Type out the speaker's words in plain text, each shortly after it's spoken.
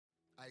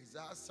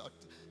Isaiah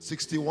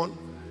 61,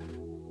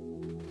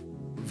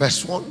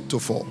 verse 1 to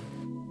 4.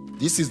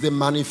 This is the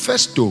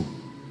manifesto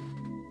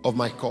of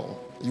my call.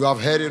 You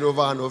have heard it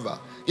over and over.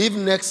 If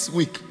next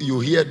week you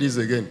hear this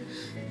again,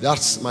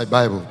 that's my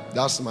Bible.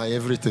 That's my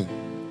everything.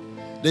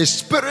 The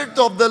Spirit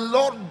of the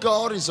Lord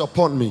God is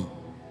upon me,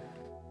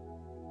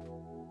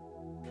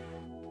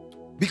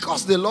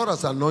 because the Lord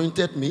has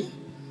anointed me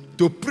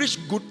to preach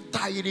good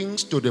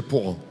tidings to the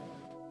poor.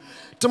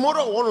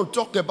 Tomorrow I want to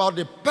talk about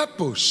the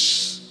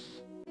purpose.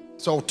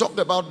 So I'll talk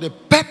about the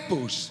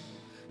purpose.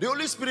 The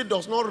Holy Spirit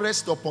does not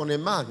rest upon a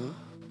man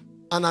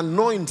and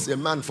anoints a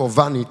man for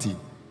vanity,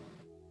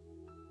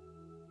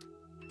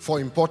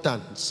 for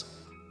importance,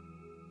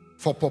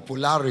 for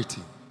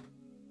popularity.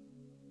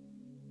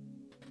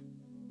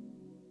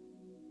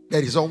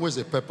 There is always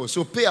a purpose.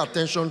 So pay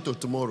attention to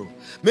tomorrow.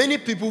 Many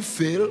people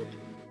fail.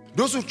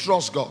 Those who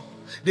trust God,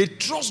 they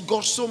trust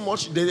God so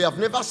much that they have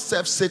never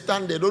served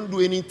Satan. They don't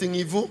do anything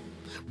evil,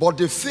 but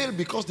they fail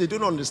because they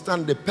don't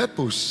understand the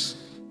purpose.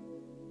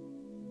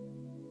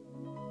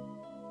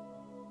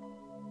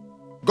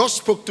 God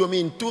spoke to me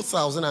in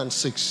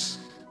 2006.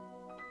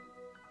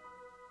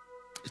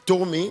 He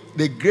told me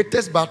the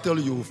greatest battle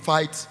you will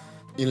fight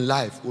in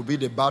life will be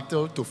the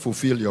battle to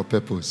fulfill your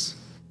purpose.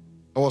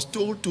 I was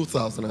told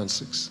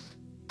 2006.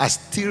 I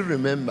still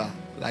remember,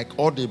 like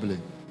audibly,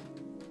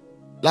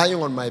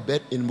 lying on my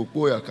bed in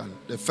Mukoyakan,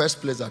 the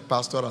first place I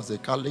pastored as a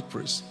Catholic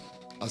priest,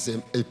 as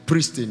a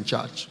priest in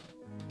church.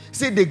 He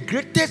said the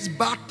greatest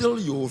battle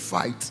you will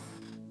fight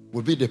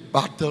will be the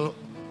battle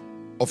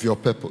of your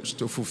purpose,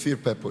 to fulfill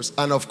purpose.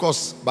 And of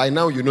course, by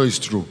now you know it's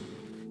true.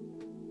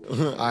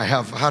 I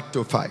have had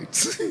to fight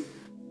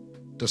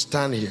to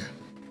stand here,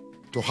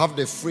 to have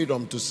the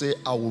freedom to say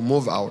I will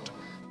move out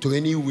to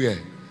anywhere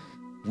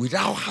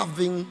without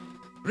having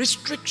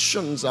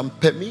restrictions and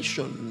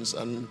permissions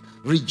and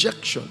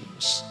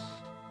rejections.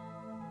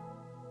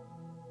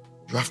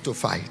 You have to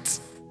fight.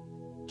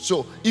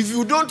 So if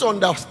you don't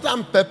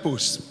understand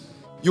purpose,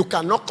 you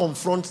cannot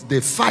confront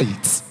the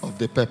fight of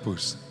the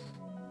purpose.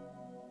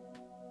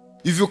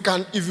 If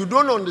you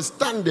don't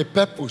understand the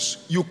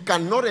purpose, you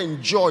cannot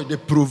enjoy the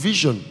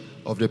provision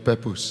of the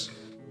purpose.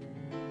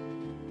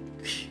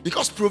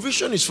 Because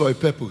provision is for a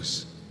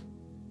purpose.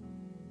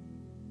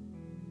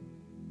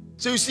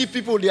 So you see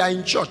people, they are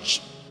in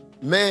church,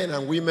 men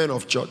and women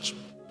of church.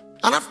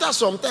 And after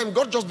some time,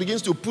 God just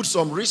begins to put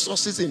some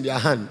resources in their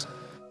hand.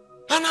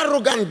 And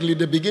arrogantly,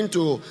 they begin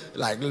to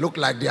look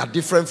like they are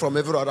different from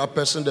every other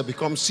person. They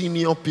become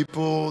senior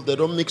people. They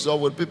don't mix up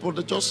with people.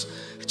 They're just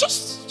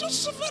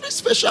very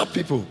special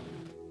people.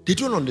 They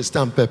don't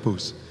understand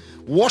purpose.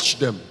 Watch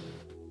them.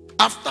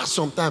 After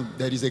some time,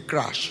 there is a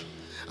crash.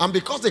 And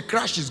because the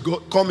crash is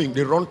coming,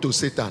 they run to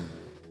Satan.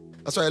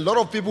 That's why a lot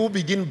of people who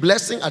begin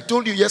blessing, I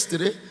told you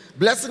yesterday,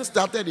 blessing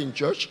started in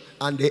church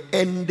and they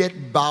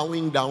ended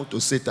bowing down to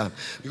Satan.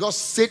 Because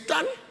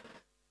Satan,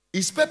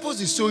 his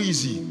purpose is so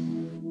easy.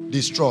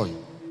 Destroy.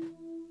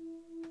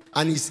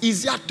 And it's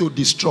easier to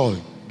destroy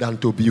than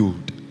to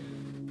build.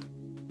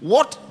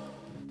 What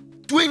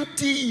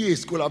 20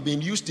 years could have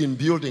been used in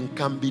building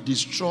can be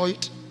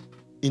destroyed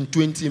in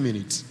 20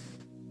 minutes,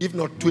 if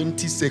not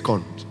 20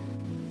 seconds.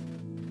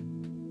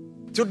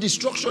 So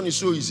destruction is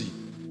so easy.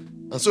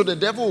 And so the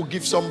devil will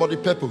give somebody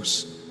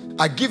purpose.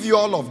 I give you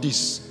all of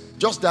this,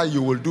 just that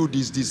you will do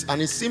this,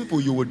 and it's simple,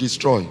 you will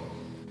destroy.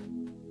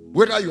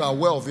 Whether you are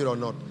aware of it or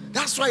not.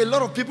 That's why a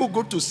lot of people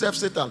go to serve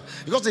Satan.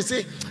 Because they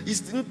say,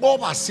 it's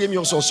not same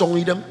your song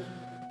with them.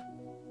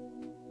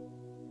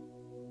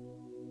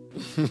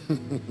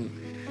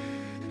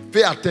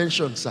 Pay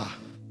attention, sir.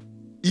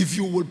 If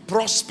you will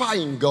prosper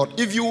in God,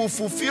 if you will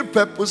fulfill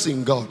purpose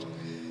in God,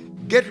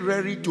 get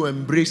ready to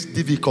embrace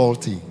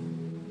difficulty.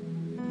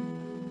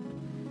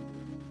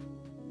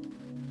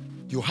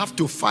 You have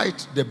to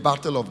fight the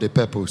battle of the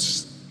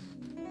purpose.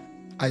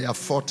 I have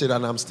fought it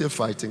and I'm still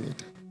fighting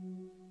it.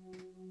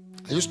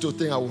 I used to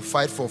think I would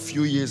fight for a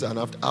few years and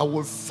after I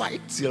will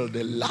fight till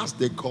the last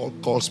day God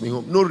calls me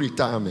home. No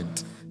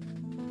retirement.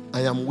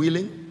 I am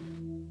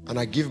willing and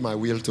I give my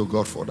will to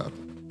God for that.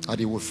 And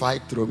He will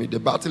fight through me. The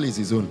battle is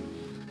His own.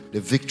 The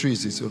victory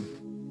is His own.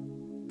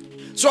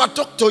 So I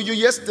talked to you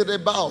yesterday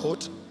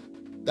about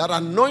that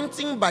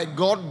anointing by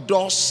God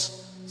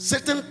does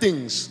certain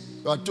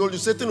things. I told you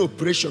certain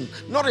operation,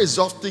 not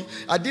exhausting.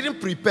 I didn't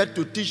prepare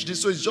to teach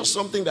this, so it's just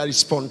something that is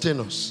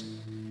spontaneous.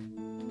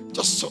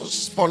 Just so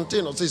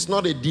spontaneous. It's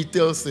not a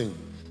detailed thing.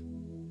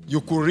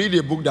 You could read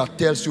a book that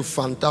tells you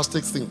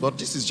fantastic things, but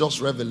this is just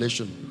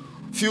revelation.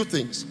 Few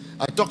things.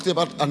 I talked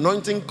about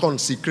anointing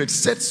consecrates,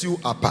 sets you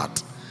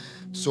apart.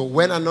 So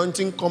when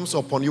anointing comes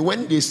upon you,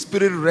 when the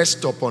Spirit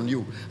rests upon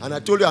you, and I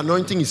told you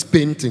anointing is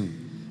painting.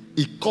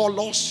 It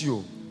colors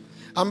you.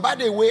 And by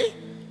the way,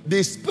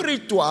 the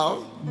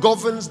spiritual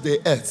governs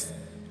the earth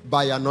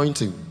by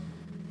anointing.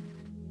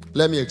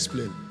 Let me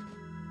explain.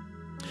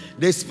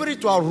 The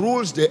spiritual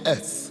rules the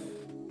earth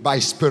by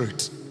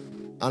spirit.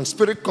 And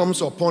spirit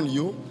comes upon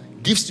you,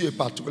 gives you a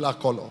particular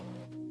color.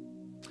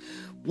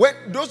 When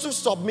those who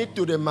submit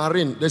to the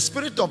marine, the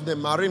spirit of the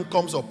marine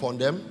comes upon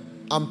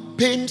them and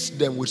paints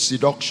them with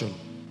seduction.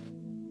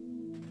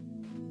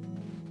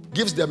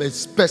 Gives them a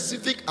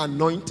specific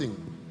anointing.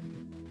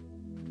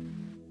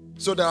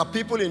 So there are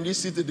people in this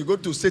city, they go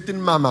to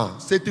certain mama,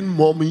 certain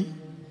mommy,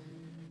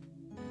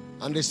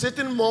 and the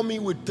certain mommy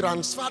will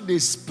transfer the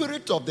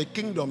spirit of the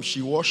kingdom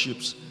she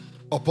worships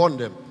upon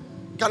them.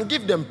 Can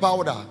give them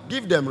powder,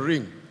 give them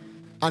ring.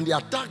 And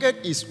their target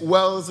is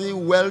wealthy,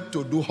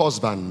 well-to-do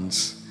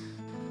husbands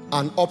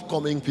and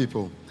upcoming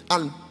people.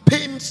 And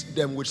paints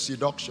them with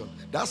seduction.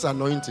 That's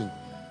anointing.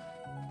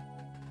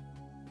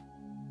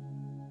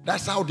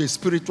 That's how the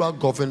spiritual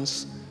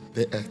governs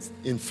the earth,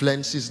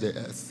 influences the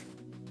earth.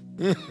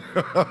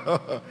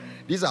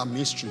 These are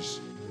mysteries.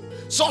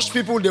 Such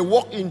people, they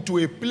walk into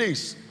a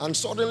place and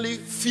suddenly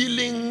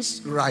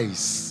feelings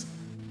rise.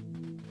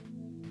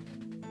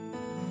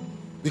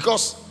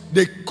 Because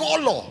the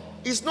color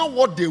is not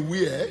what they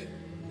wear.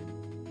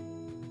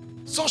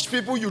 Such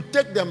people, you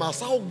take them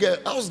as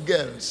house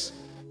girls,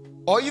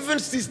 or even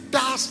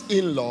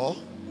sisters-in-law,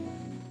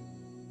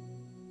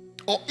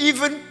 or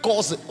even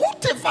cousin,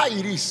 whatever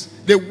it is,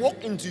 they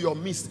walk into your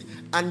midst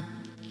and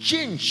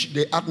change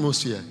the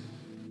atmosphere.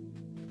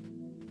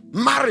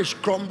 Marriage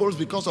crumbles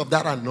because of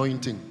that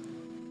anointing.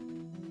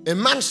 A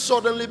man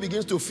suddenly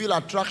begins to feel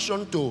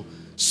attraction to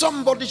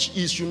somebody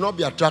he should not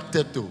be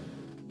attracted to,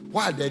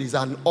 while there is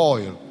an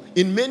oil.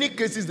 In many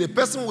cases, the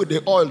person with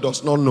the oil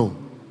does not know.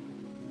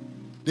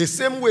 The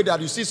same way that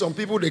you see some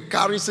people, they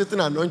carry certain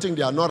anointing,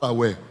 they are not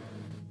aware.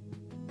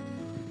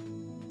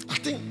 I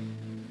think,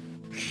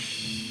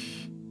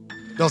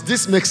 does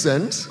this make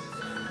sense?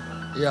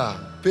 Yeah,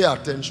 pay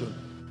attention.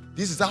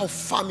 This is how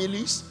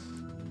families,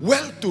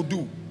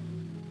 well-to-do,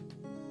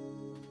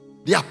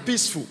 they are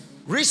peaceful,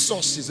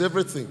 resources,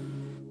 everything.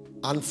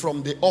 And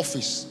from the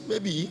office,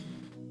 maybe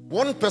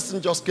one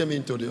person just came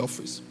into the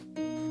office.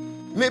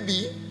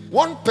 Maybe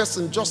one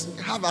person just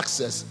have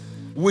access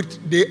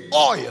with the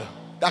oil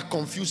that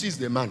confuses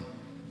the man.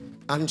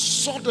 And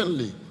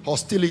suddenly,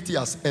 hostility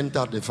has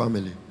entered the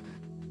family.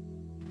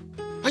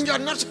 And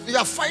you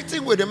are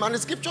fighting with the man. The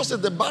scripture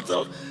says the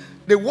battle,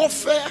 the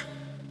warfare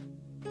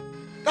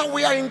that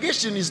we are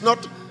engaged in it's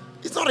not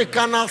a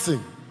carnal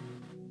thing.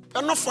 We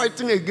are not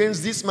fighting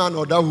against this man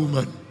or that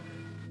woman.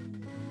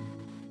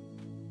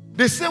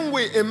 The same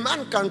way a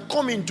man can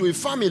come into a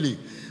family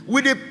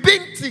with a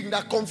painting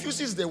that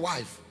confuses the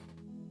wife.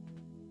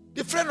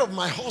 The friend of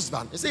my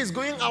husband, he says he's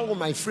going out with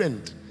my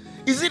friend.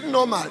 Is it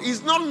normal?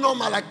 It's not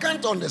normal. I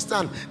can't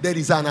understand. There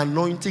is an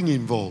anointing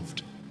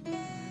involved.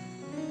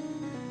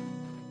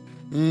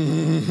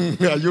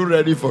 Are you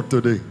ready for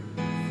today?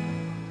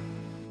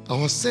 I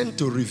was sent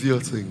to reveal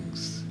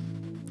things.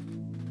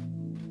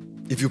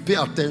 If you pay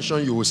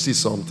attention, you will see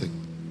something.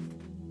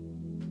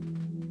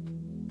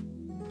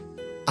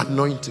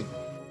 Anointing.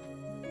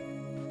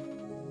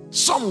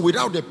 Some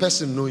without the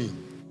person knowing.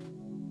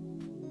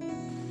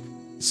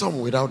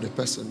 Some without the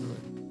person knowing.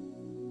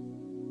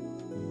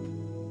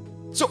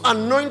 So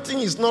anointing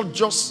is not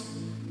just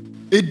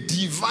a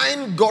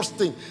divine God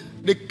thing.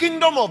 The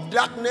kingdom of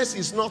darkness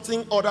is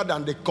nothing other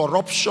than the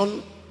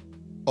corruption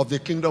of the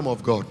kingdom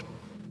of God.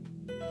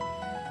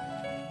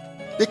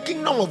 The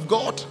kingdom of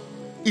God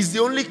is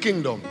the only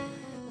kingdom.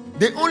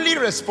 The only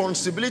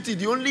responsibility,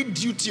 the only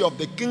duty of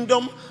the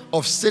kingdom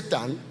of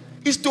Satan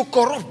is to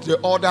corrupt the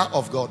order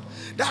of God.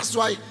 That's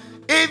why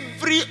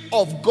every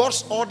of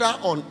God's order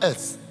on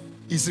earth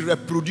is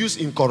reproduced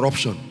in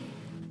corruption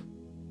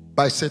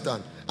by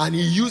Satan. And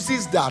he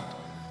uses that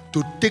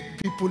to take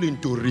people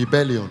into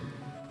rebellion.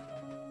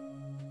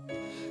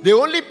 The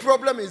only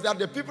problem is that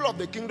the people of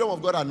the kingdom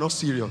of God are not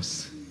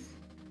serious.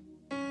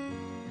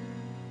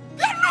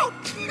 They're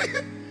not.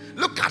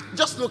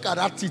 Just look at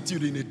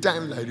attitude in a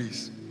time like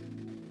this.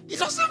 It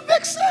doesn't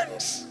make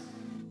sense.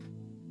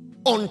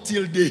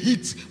 Until they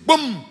hit,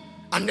 boom,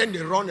 and then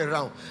they run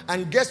around.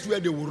 And guess where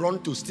they will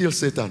run to? Steal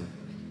Satan.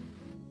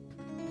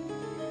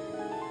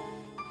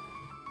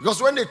 Because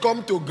when they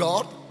come to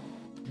God,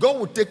 God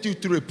will take you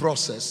through a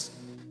process.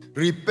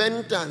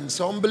 Repentance,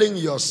 humbling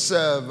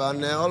yourself,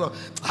 and all.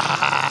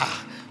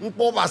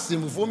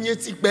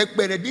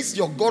 This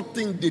your God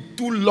thing, they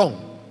too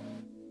long.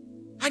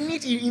 I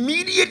need an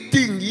immediate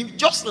thing,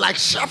 just like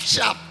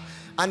sharp.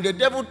 And the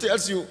devil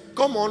tells you,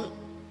 come on,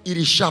 it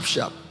is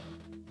sharp.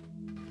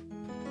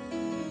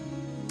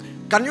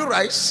 Can you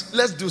rise?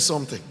 Let's do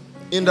something.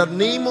 In the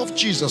name of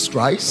Jesus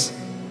Christ,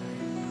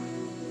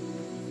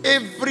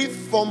 every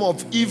form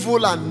of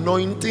evil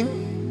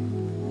anointing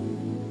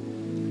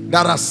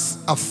that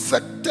has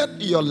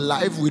affected your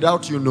life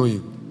without you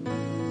knowing,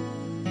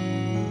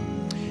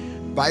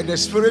 by the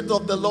Spirit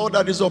of the Lord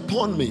that is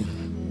upon me,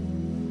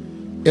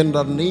 in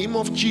the name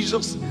of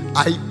Jesus,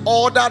 I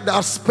order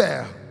that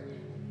spell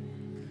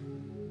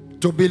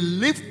to be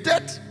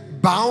lifted,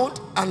 bound,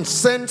 and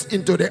sent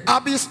into the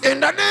abyss in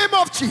the name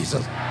of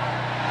Jesus.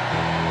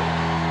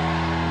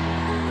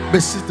 Be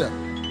seated.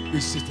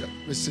 Be seated.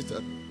 Be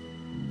seated.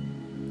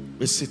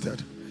 Be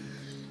seated.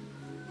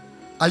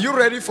 Are you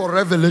ready for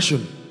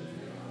revelation?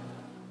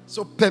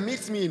 So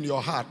permit me in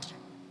your heart.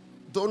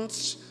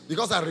 Don't,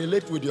 because I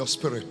relate with your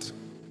spirit.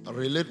 I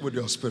relate with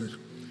your spirit.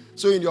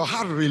 So in your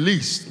heart,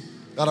 release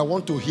that I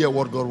want to hear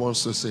what God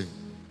wants to say.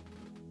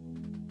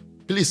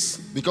 Please,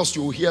 because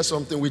you will hear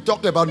something. We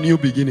talked about new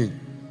beginning.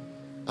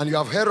 And you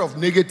have heard of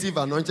negative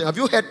anointing. Have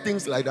you heard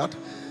things like that?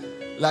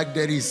 Like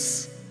there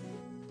is,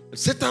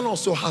 Satan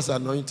also has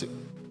anointing.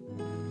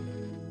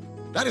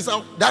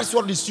 That's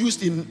what is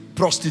used in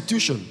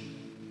prostitution.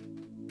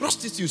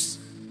 Prostitutes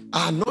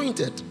are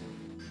anointed.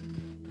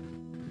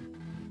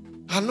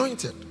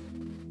 Anointed.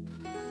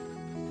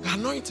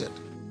 Anointed.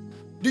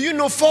 Do you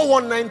know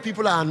 419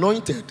 people are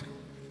anointed?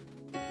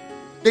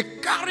 They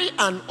carry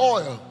an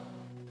oil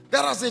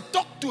that as they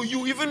talk to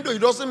you, even though it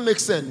doesn't make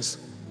sense,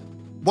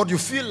 but you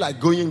feel like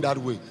going that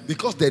way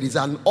because there is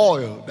an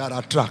oil that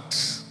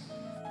attracts.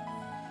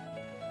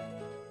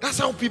 That's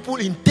how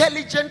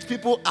intelligent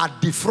people are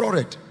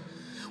defrauded.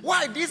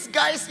 Why? These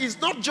guys is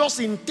not just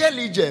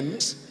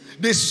intelligence.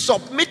 They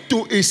submit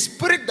to a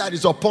spirit that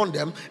is upon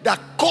them that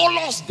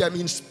colors them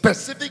in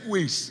specific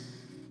ways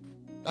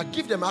that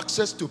give them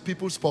access to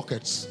people's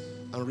pockets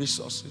and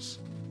resources.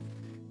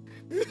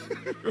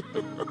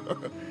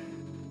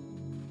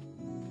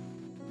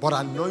 But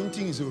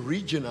anointing is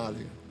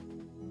originally,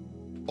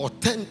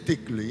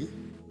 authentically,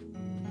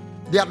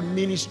 the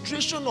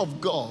administration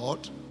of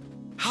God,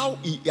 how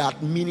He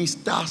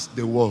administers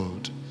the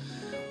world.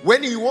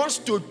 When He wants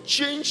to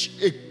change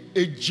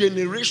a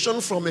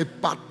generation from a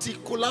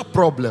particular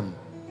problem,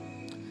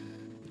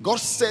 God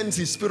sends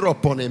His Spirit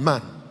upon a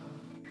man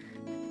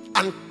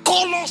and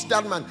colors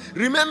that man.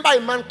 Remember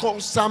a man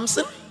called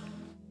Samson?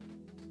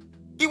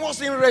 It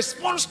was in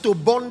response to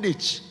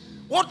bondage.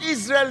 What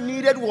Israel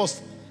needed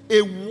was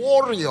a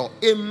warrior,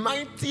 a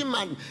mighty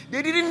man.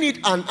 They didn't need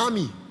an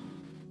army.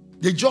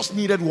 They just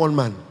needed one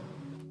man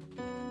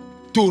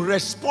to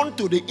respond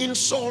to the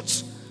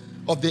insults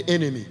of the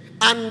enemy.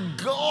 And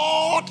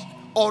God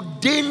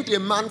ordained a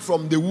man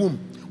from the womb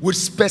with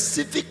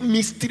specific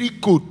mystery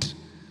code.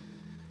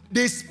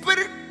 The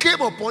Spirit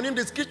came upon him.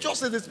 The scripture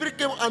says the Spirit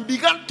came and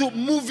began to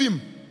move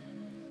him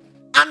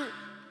and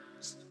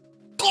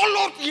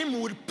colored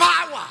him with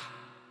power.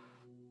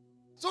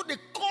 So the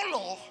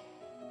color,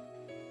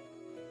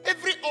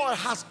 every oil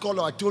has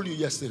color. I told you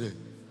yesterday.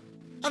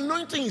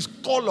 Anointing is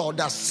color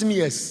that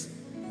smears.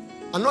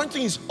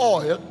 Anointing is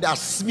oil that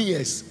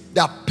smears,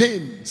 that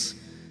paints.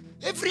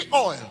 Every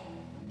oil,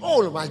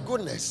 oh my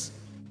goodness,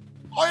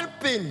 oil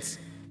paints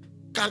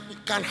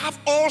can have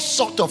all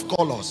sorts of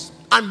colors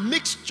and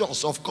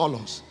mixtures of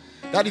colors.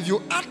 That if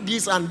you add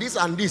this and this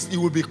and this, it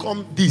will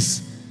become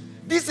this.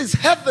 This is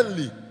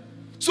heavenly.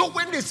 So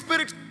when the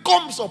Spirit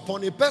comes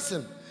upon a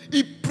person,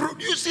 it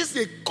produces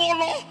a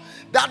color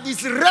that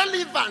is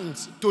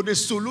relevant to the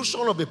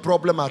solution of the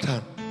problem at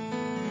hand.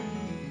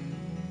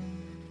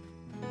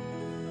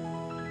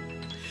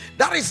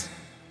 That is,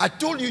 I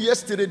told you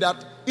yesterday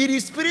that it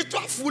is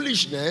spiritual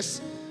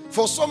foolishness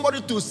for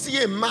somebody to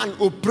see a man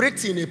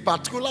operate in a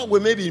particular way,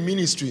 maybe in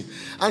ministry,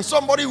 and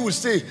somebody will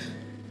say,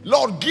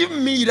 Lord, give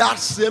me that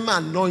same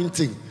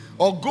anointing,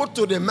 or go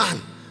to the man,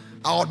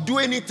 or do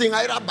anything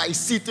either by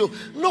seat.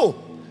 No,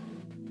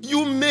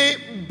 you may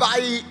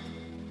by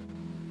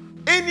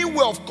any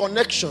way of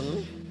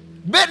connection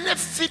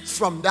benefit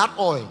from that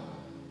oil,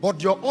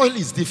 but your oil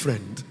is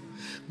different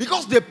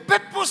because the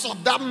purpose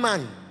of that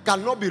man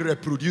cannot be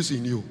reproduced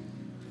in you.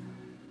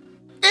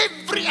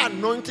 Every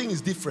anointing is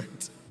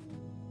different.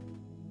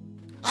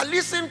 I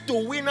listened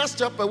to Winners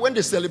Chapel when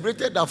they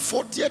celebrated their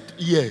 40th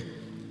year.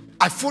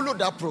 I followed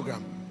that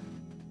program.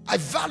 I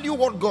value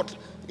what God,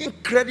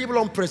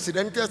 incredible,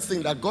 unprecedented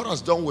thing that God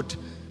has done with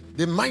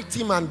the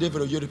mighty man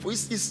David Oyedepo.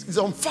 It's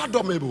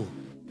unfathomable.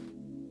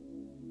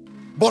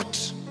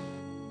 But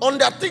on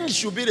that thing, it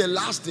should be the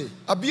last day.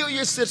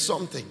 Abioye said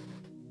something.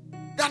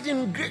 That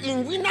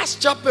in Winners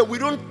Chapel, we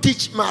don't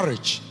teach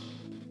marriage.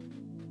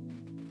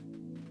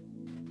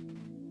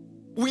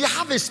 We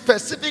have a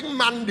specific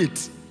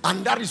mandate,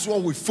 and that is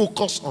what we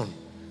focus on.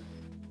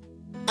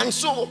 And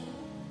so,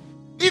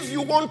 if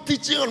you want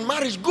teaching on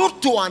marriage, go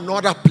to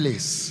another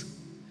place.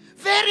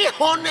 Very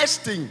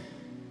honest thing,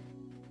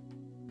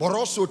 but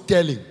also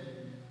telling.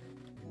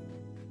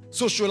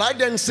 So should I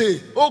then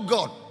say, oh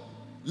God,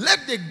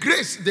 let the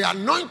grace, the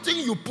anointing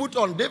you put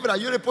on David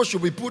Oyedepo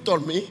should be put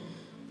on me?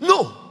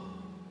 No.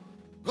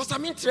 Because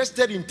I'm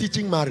interested in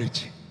teaching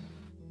marriage.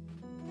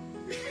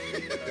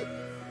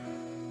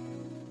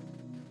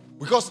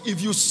 Because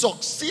if you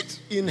succeed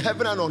in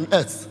heaven and on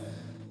earth,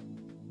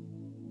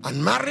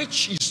 and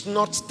marriage is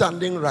not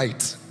standing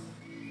right,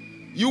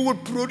 you will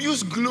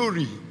produce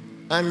glory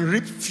and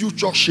reap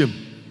future shame.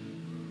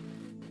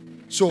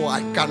 So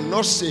I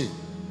cannot say,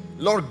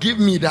 Lord, give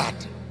me that,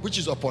 which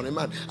is upon a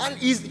man. And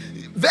it's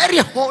very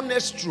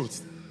honest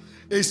truth.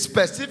 A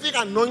specific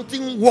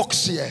anointing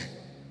works here.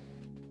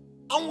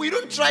 And we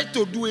don't try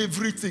to do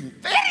everything.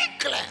 Very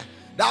clear.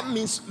 That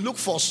means look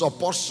for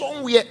support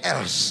somewhere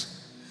else.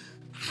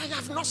 I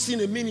have not seen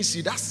a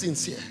ministry that's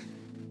sincere.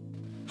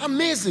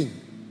 Amazing.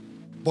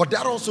 But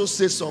that also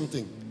says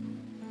something.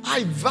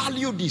 I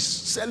value this,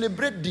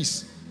 celebrate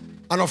this.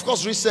 And of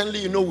course,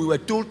 recently, we were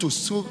told to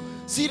sue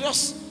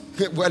serious,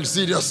 well,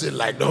 seriously,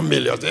 like no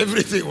millions,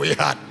 everything we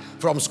had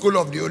from School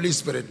of the Holy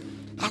Spirit.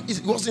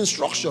 It was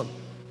instruction.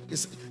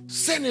 It's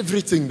send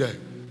everything there.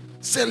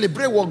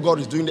 Celebrate what God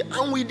is doing there.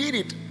 And we did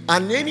it.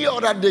 And any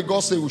other day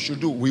God said we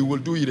should do, we will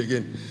do it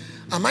again.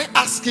 Am I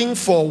asking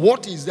for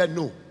what is there?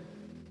 No.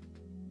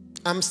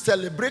 I'm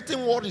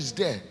celebrating what is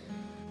there.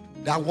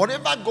 That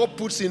whatever God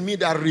puts in me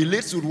that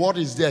relates with what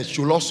is there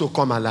should also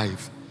come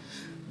alive.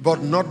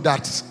 But not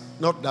that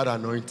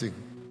anointing.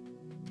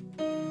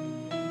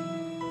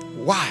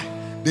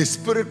 Why? The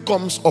Spirit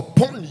comes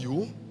upon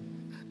you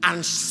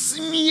and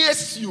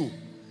smears you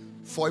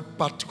for a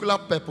particular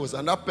purpose,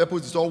 and that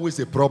purpose is always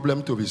a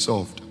problem to be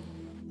solved.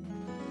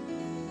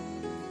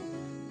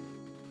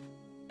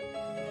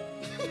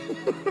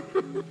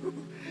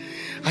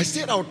 I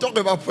said I'll talk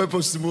about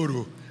purpose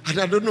tomorrow, and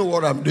I don't know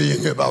what I'm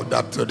doing about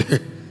that today.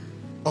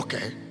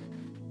 Okay.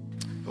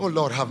 Oh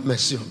Lord, have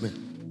mercy on me.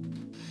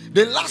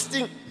 The last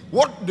thing,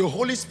 what the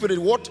Holy Spirit,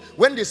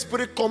 when the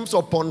Spirit comes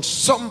upon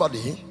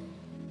somebody,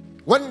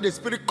 when the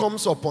Spirit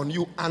comes upon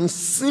you and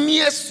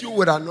smears you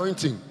with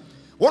anointing,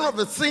 one of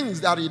the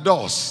things that He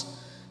does,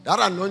 that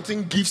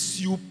anointing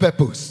gives you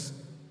purpose.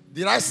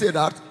 Did I say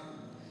that?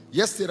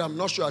 Yesterday, I'm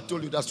not sure I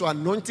told you that. So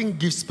anointing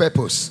gives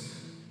purpose.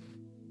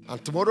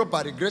 And tomorrow,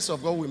 by the grace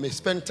of God, we may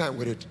spend time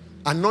with it.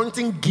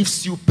 Anointing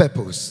gives you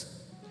purpose.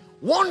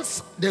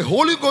 Once the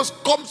Holy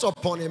Ghost comes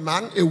upon a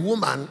man, a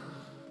woman,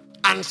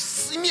 and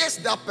smears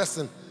that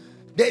person,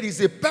 there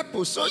is a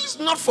purpose. So it's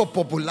not for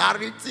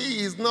popularity.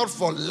 It's not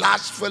for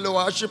large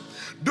followership.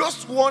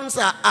 Those ones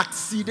are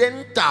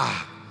accidental,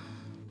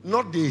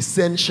 not the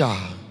essential.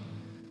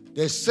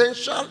 The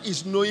essential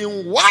is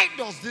knowing, why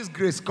does this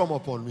grace come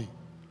upon me?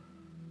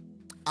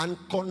 And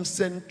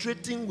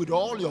concentrating with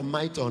all your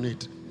might on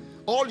it.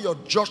 All your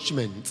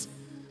judgment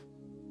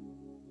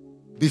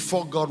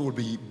before God will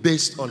be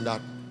based on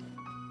that.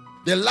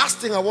 The last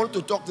thing I want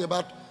to talk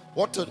about,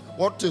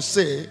 what to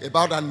say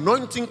about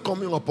anointing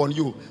coming upon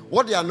you.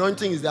 What the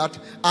anointing is, that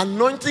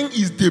anointing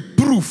is the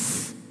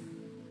proof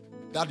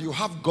that you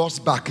have God's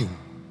backing.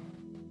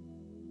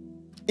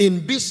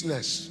 In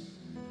business,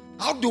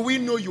 how do we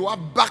know you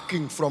have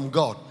backing from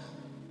God?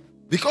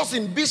 Because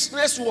in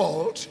business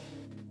world,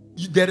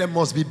 there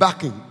must be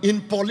backing.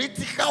 In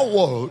political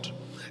world,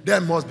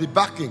 there must be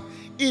backing.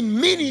 In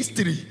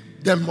ministry,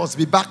 there must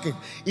be backing.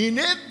 In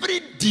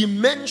every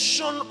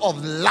dimension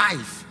of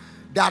life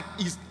that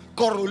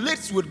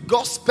correlates with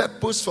God's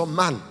purpose for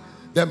man,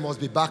 there must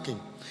be backing.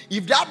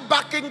 If that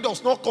backing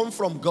does not come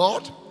from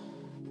God,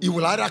 it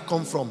will either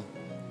come from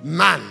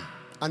man.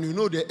 And you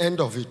know the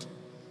end of it.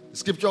 The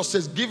scripture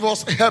says, give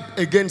us help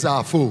against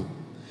our foe.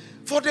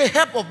 For the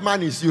help of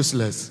man is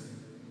useless.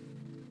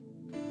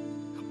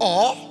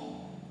 Or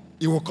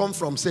it will come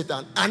from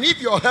Satan. And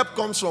if your help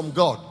comes from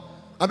God,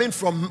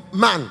 from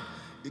man,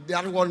 the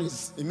other one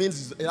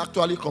means it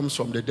actually comes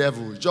from the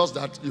devil. Just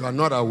that you are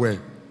not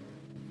aware.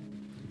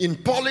 In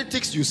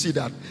politics, you see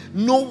that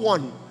no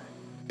one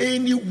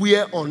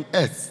anywhere on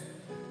earth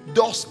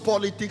does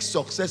politics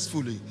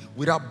successfully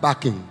without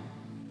backing.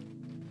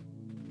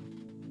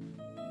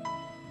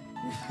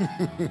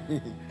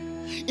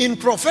 In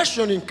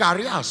profession, in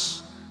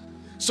careers,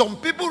 some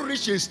people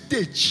reach a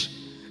stage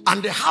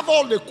and they have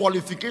all the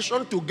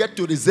qualification to get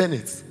to the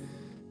zenith,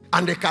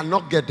 and they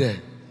cannot get there.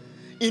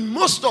 In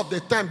most of the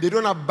time, they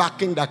don't have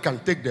backing that can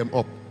take them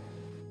up.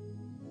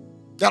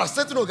 There are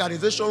certain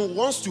organizations,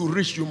 once you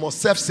reach, you must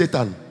serve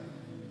Satan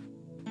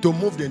to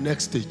move the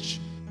next stage.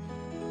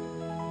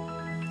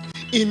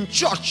 In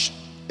church,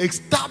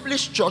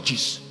 established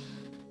churches,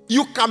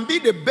 you can be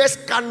the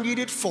best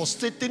candidate for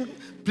certain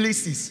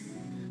places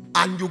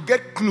and you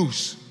get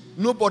clues.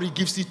 Nobody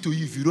gives it to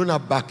you if you don't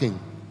have backing.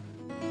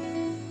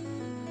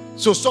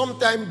 So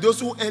sometimes those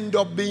who end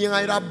up being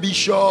either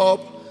bishop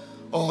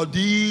or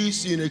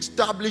these in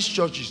established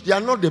churches, they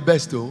are not the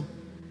best though.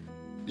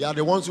 They are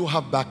the ones who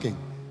have backing.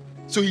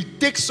 So it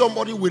takes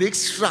somebody with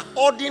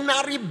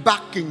extraordinary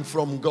backing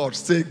from God.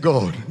 Say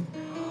God.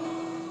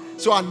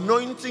 So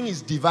anointing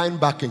is divine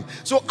backing.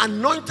 So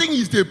anointing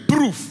is the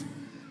proof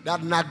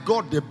that now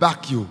God they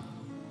back you.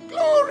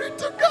 Glory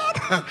to God.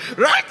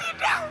 Write it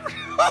down.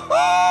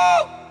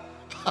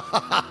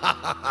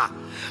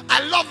 I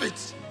love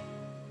it.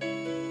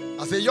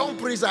 As a young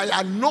priest,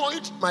 I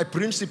anointed my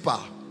principal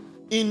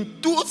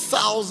in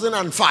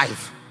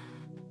 2005.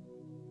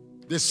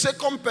 The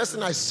second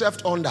person I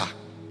served under,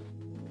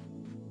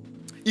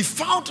 he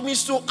found me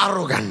so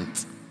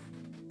arrogant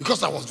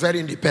because I was very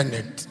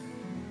independent.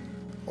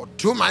 I would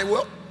do my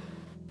work.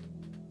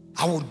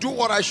 I would do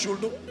what I should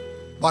do.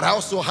 But I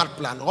also had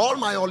planned all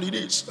my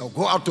holidays. I'll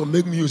go out to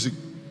make music.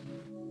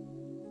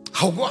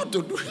 I'll go out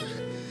to do it.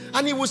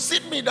 And he would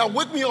sit me down,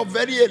 wake me up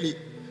very early,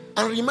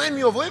 and remind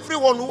me of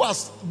everyone who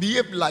has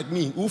behaved like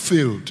me, who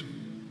failed.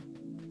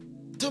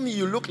 Tell me,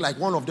 you look like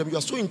one of them. You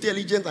are so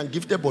intelligent and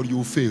gifted, but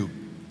you fail.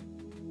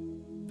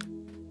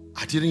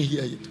 I didn't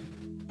hear it.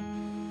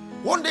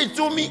 One day he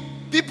told me,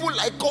 people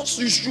like us,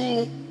 you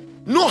should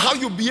know how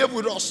you behave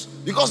with us,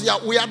 because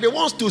we are the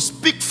ones to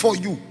speak for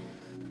you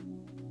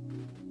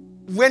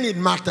when it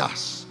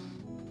matters.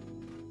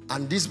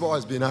 And this boy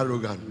has been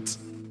arrogant.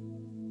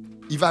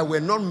 If I were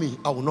not me,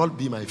 I would not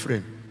be my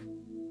friend.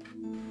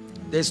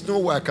 There's no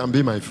way I can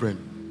be my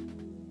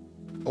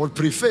friend. I would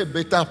prefer a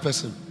better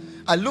person.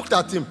 I looked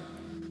at him.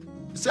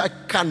 He said, I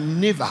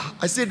can never.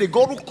 I said, the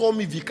God who called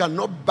me, if he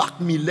cannot back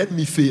me, let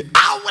me fail.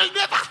 I will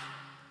never. I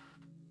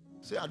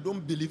said, I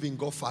don't believe in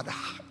God, Father.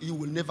 He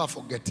will never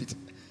forget it.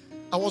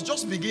 I was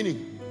just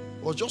beginning.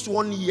 It was just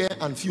 1 year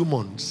and few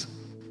months.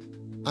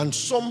 And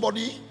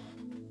somebody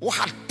who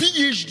had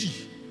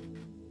PhD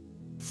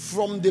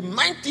from the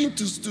 19th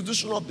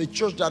institution of the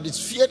church that is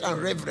feared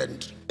and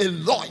reverend, a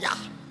lawyer,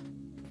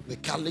 the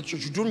Catholic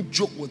Church, you don't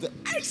joke with it.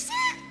 I said,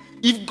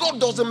 if God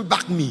doesn't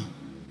back me,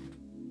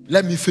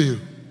 let me fail.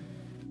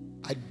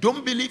 I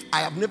don't believe.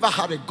 I have never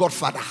had a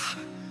godfather.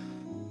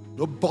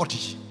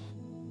 Nobody.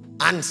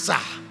 Answer.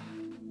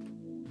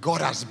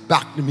 God has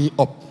backed me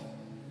up.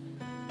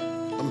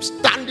 I'm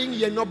standing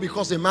here not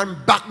because a man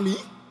backed me.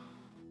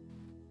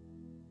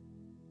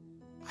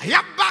 I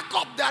have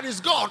backup, that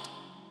is God.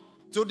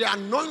 So the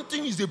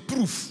anointing is a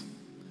proof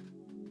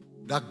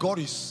that God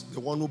is the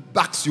one who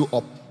backs you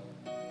up.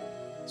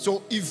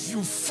 So if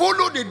you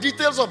follow the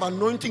details of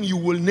anointing, you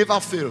will never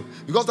fail.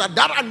 Because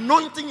that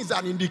anointing is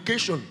an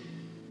indication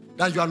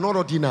that you are not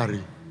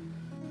ordinary.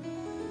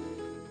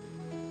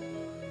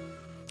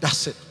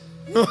 That's it.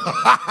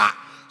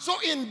 So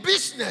in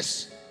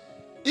business,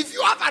 if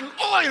you have an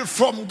oil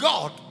from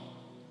God,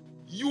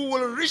 you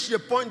will reach the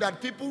point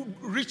that people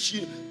reach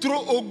you through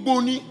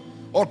Ogboni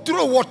or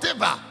through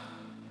whatever.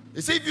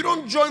 They say if you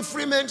don't join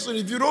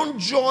Freemasons, if you don't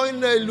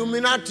join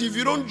Illuminati, if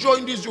you don't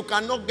join this, you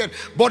cannot get.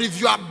 But if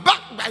you are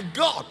backed by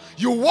God,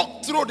 you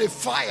walk through the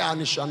fire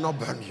and it shall not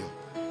burn you.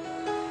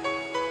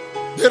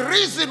 The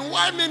reason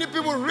why many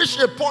people reach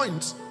a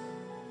point,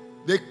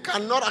 they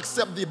cannot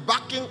accept the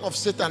backing of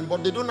Satan,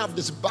 but they don't have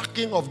this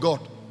backing of God.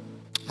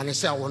 And they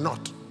say, I will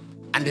not.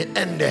 And they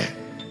end there.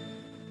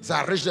 So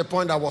I reached the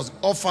point I was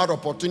offered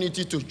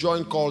opportunity to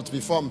join cult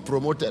before I'm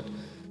promoted.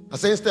 I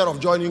said, instead of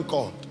joining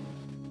cult,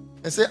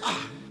 I say,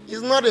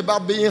 it's not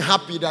about being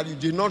happy that you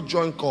did not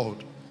join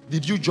cult.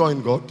 Did you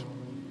join God?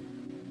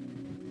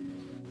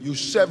 You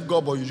serve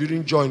God, but you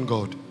didn't join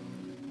God.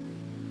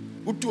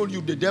 Who told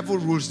you the devil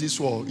rules this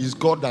world? It's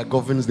God that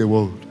governs the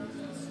world.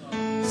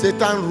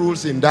 Satan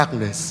rules in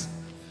darkness.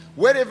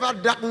 Wherever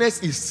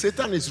darkness is,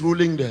 Satan is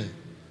ruling there.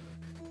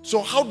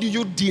 So how do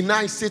you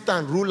deny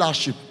Satan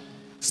rulership?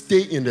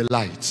 Stay in the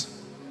light.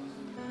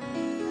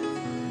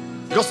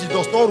 Because he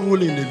does not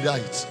rule in the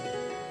light.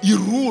 He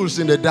rules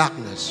in the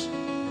darkness.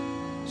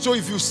 So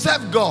if you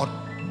serve God,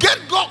 get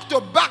God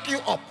to back you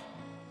up.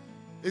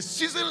 A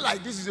season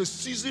like this is a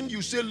season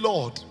you say,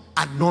 Lord,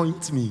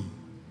 anoint me.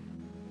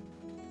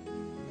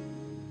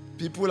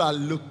 People are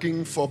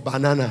looking for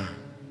banana.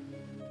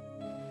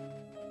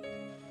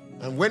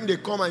 And when they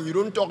come and you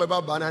don't talk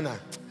about banana,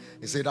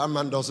 they say that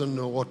man doesn't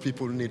know what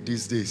people need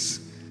these days.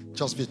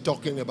 Just be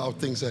talking about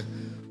things.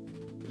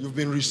 You've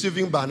been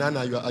receiving banana.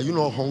 Are you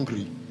not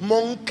hungry?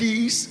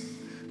 Monkeys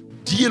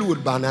deal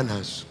with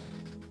bananas.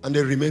 And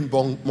they remain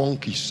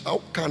monkeys.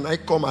 How can I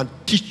come and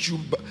teach you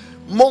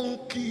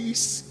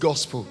monkeys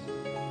gospel?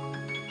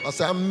 I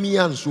say, I'm me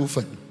and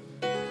Sufan.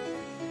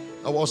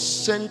 I was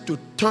sent to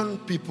turn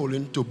people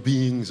into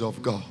beings of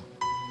God.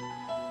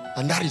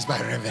 And that is by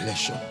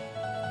revelation.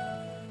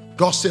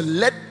 God said,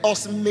 let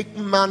us make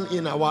man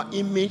in our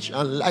image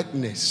and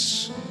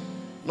likeness.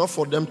 Not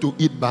for them to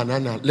eat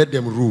banana. Let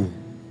them rule.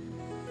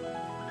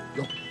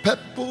 Your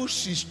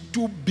purpose is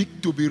too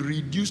big to be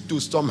reduced to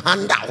some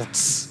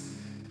handouts.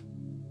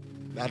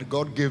 That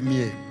God gave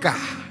me a car.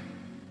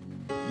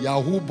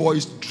 Yahoo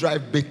boys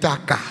drive better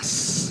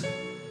cars.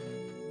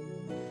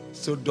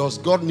 So does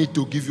God need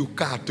to give you a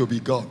car to be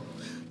God?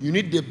 You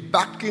need the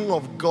backing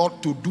of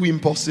God to do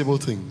impossible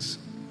things.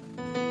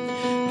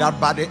 That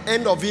by the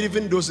end of it,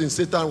 even those in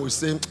Satan will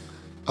say,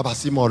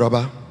 Abasi.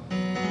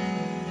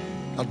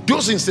 That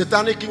those in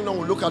satanic kingdom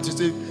will look at you and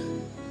say,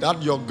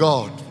 that your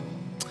God.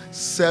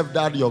 Serve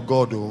that your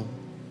God, oh.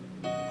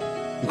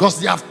 Because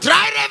they have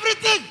tried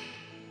everything.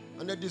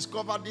 And they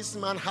discover this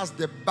man has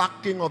the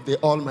backing of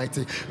the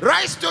Almighty.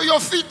 Rise to your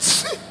feet.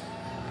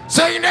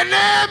 Say, in the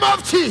name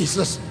of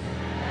Jesus.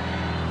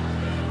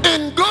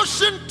 In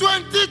Goshen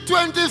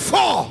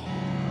 2024,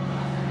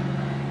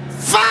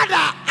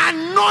 Father,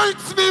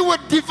 anoint me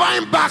with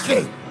divine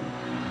backing.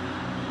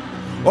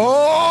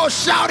 Oh,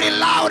 shout it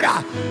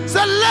louder.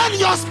 Say, let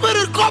your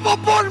spirit come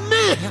upon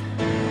me.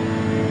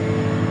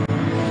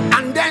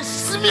 And then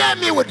smear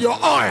me with your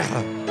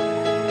oil.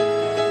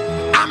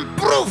 And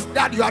prove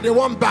that you are the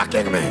one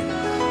backing me.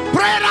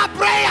 Pray that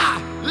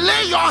prayer.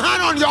 Lay your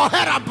hand on your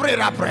head and pray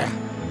that prayer.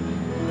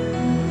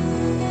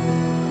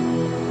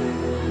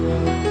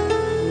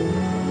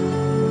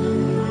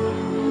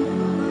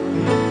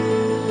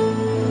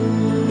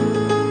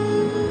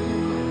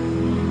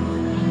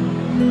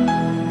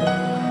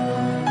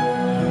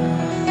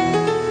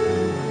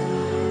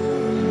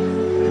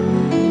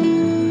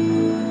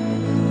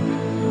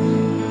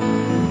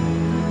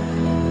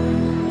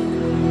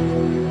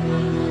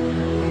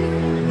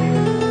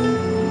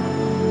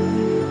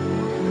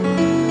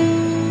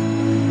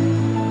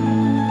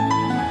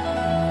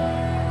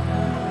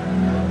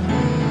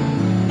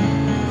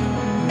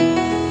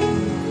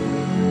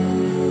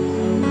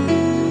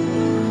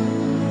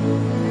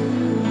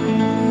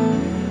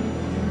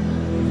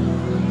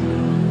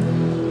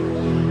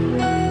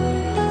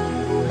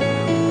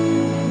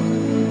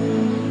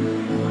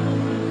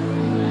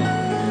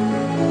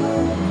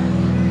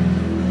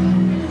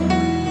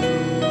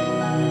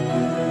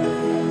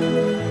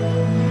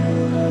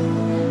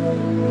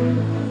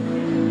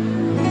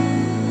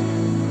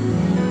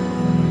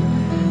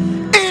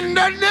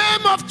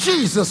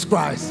 Jesus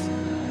Christ.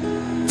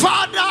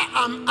 Father,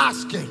 I'm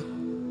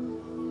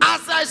asking,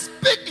 as I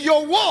speak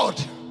your word,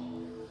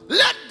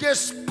 let the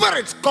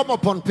Spirit come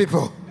upon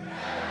people.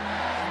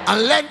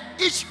 And let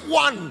each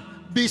one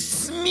be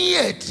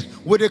smeared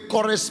with a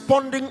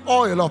corresponding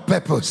oil of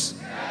purpose.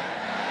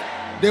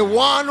 The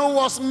one who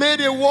was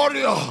made a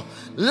warrior,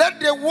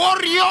 let the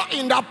warrior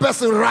in that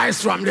person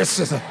rise from this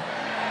system.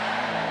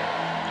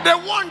 The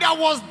one that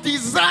was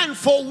designed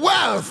for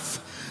wealth,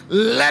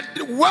 let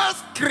the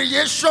wealth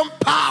creation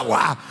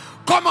power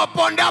come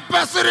upon that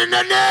person in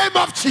the name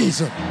of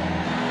Jesus.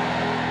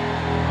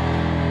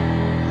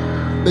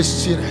 Be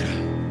seated.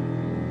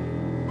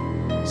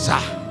 Sir.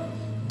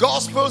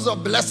 Gospels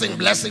of blessing,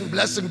 blessing,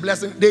 blessing,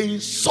 blessing. They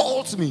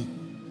insult me.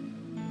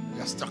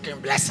 Just talking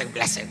blessing,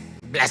 blessing.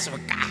 Bless my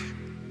car.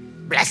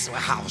 Bless my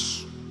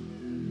house.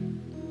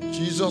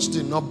 Jesus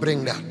did not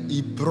bring that.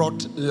 He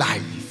brought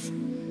life.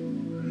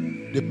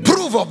 The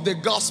proof of the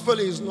gospel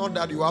is not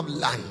that you have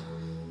land.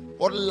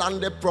 What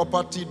landed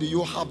property do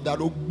you have that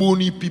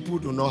bony people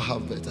do not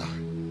have better?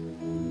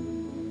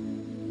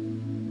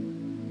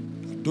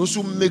 Those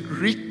who make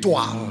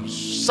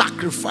rituals,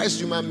 sacrifice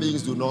human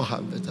beings do not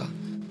have better.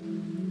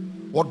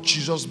 What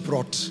Jesus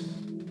brought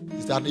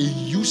is that a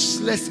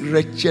useless,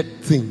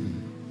 wretched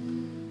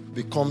thing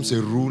becomes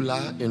a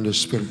ruler in the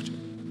spirit,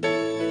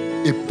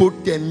 a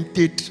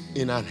potentate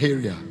in an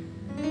area.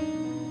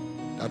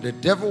 That the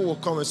devil will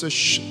come and say,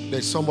 shh,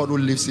 there's somebody who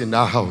lives in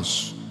that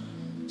house.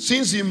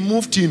 Since he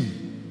moved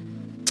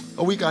in,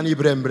 we can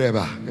Ibrahim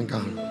Breba.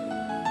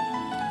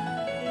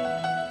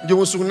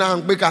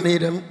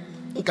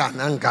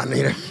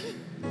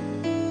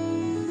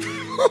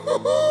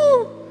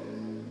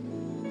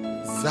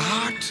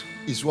 That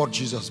is what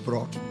Jesus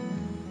brought.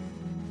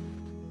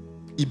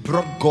 He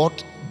brought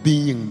God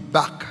being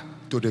back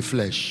to the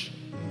flesh.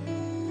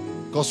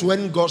 Because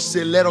when God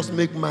said, let us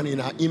make man in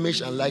our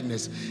image and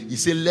likeness, he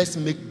said, let's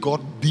make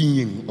God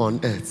being on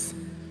earth.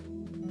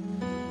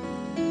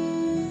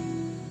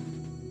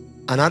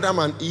 And Adam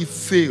and Eve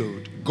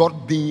failed.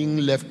 God being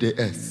left the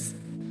earth.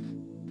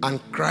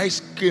 And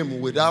Christ came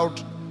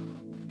without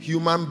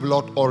human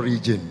blood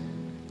origin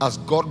as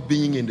God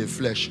being in the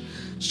flesh,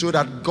 so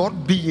that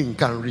God being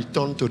can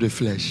return to the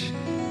flesh.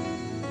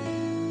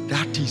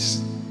 That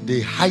is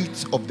the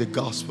height of the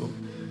gospel.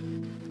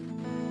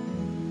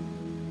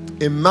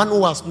 A man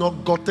who has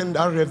not gotten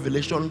that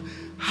revelation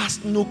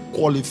has no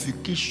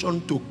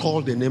qualification to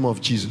call the name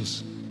of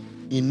Jesus.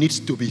 He needs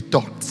to be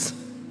taught.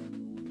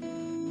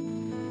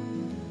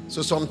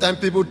 So sometimes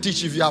people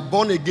teach, if you are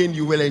born again,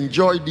 you will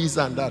enjoy this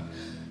and that.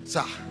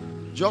 Sir,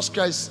 just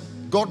Christ,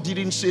 God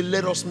didn't say,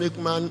 let us make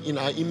man in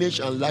our image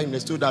and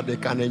likeness so that they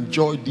can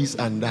enjoy this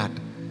and that.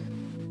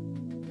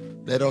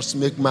 Let us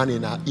make man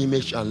in our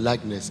image and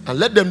likeness. And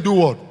let them do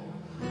what?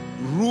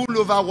 Rule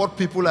over what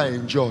people are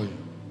enjoying.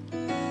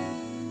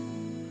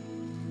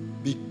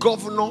 Be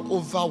governor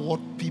over what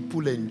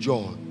people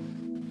enjoy.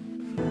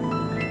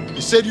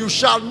 He said, you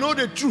shall know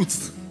the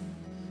truth.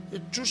 The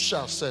truth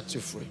shall set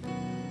you free.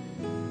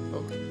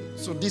 Okay.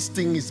 So this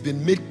thing has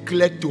been made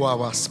clear to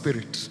our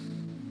spirit.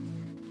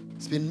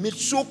 It's been made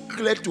so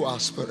clear to our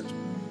spirit.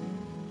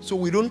 So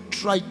we don't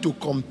try to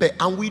compare,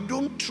 and we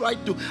don't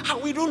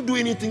do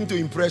anything to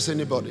impress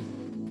anybody.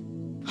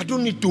 I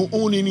don't need to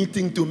own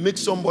anything to make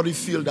somebody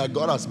feel that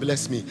God has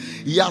blessed me.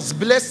 He has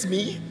blessed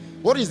me.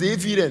 What is the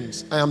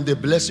evidence? I am the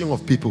blessing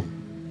of people.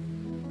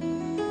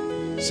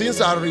 Since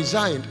I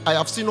resigned, I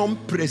have seen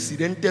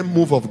unprecedented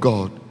move of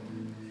God.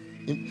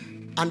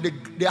 And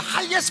the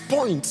highest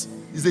point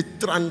is the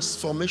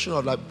transformation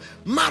of life.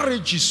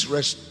 Marriage is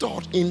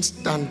restored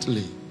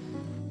instantly.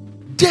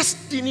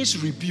 Destinies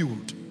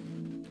rebuilt.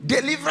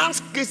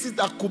 Deliverance cases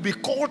that could be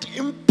called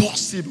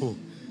impossible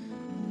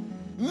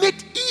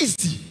made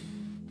easy.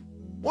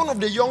 One of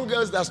the young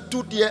girls that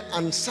stood here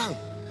and sang,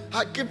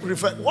 I keep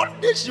referring,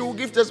 one day she will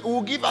give us, we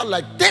will give her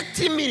like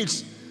 30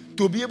 minutes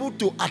to be able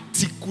to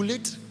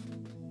articulate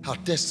her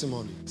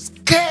testimony.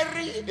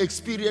 Scary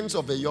experience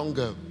of a young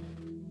girl.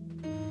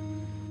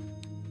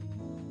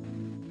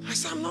 I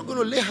said, I'm not going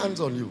to lay hands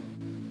on you.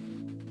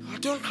 I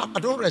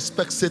don't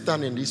respect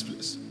Satan in this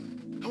place.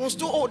 I was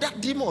told, oh,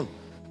 that demon.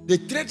 The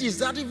threat is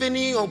that if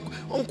any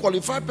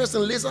unqualified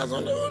person lays hands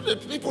on her, the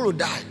people will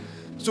die.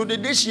 So the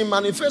day she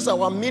manifests,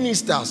 our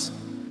ministers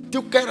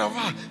took care of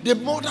her. The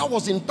mother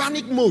was in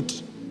panic mode.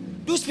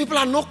 Those people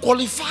are not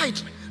qualified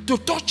to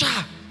touch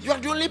her. You are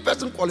the only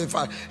person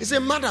qualified. He said,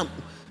 madam,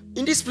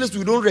 in this place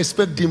we don't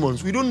respect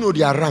demons. We don't know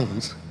their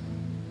ranks.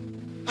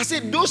 I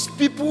said, those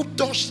people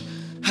touched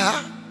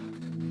her.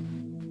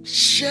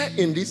 Share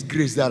in this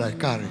grace that I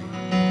carry.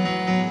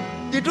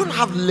 They don't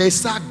have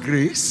lesser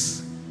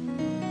grace.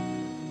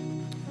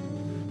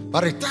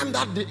 By the time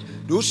that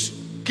those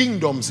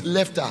kingdoms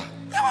left her,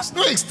 there was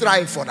no extra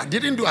effort. I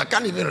didn't do. I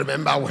can't even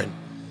remember when.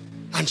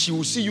 And she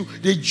will see you.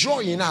 The joy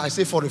in her. I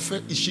say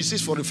she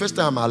says, for the first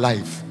time in my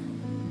life,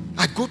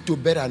 I go to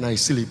bed and I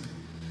sleep.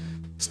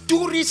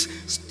 Stories,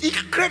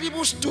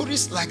 incredible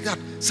stories like that.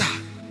 Sir,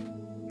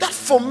 that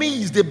for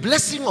me is the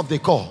blessing of the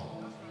call.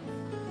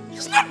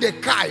 It's not the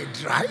car I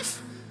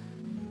drive.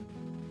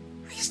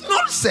 It's It's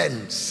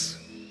nonsense.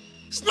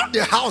 It's not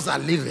the house I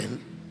live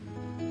in.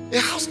 A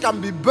house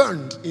can be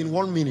burned in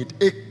 1 minute.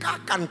 A car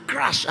can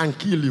crash and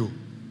kill you.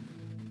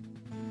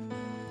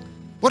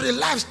 But a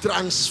life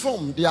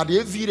transformed, they are the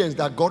evidence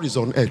that God is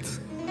on earth.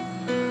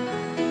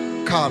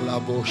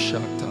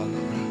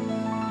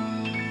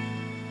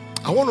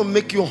 I want to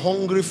make you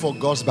hungry for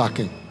God's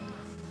backing.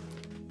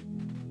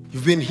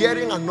 You've been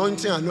hearing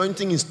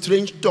anointing in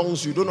strange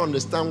tongues. You don't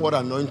understand what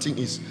anointing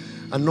is.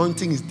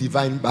 Anointing is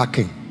divine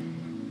backing.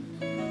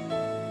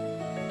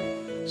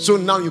 So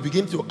now you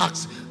begin to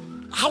ask,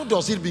 how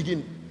does it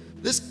begin?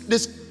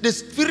 The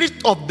Spirit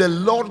of the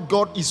Lord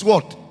God is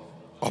what?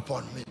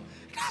 Upon me.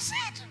 That's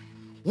it.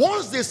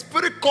 Once the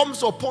Spirit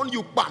comes upon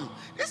you, bam.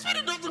 The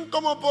Spirit doesn't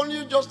come upon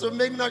you just to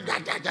make no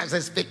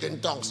just speak in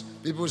tongues.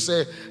 People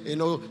say,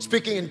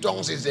 speaking in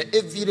tongues is the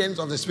evidence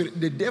of the Spirit.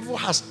 The devil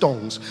has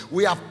tongues.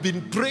 We have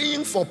been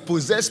praying for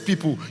possessed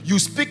people. You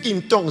speak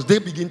in tongues, they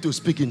begin to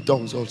speak in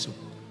tongues also.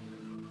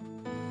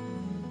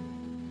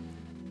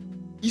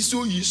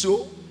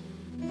 Iso.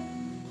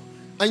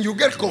 And you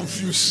get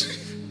confused.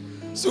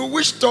 So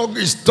which tongue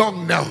is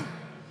tongue now?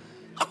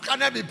 How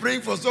can I be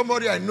praying for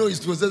somebody I know is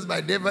possessed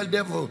by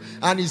devil,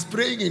 and he's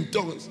praying in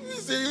tongues? You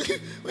see,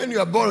 when you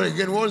are born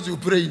again, once you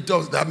pray in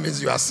tongues, that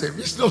means you are saved.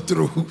 It's not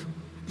true.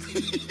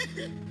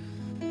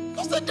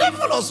 Because the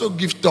devil also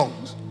gives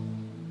tongues.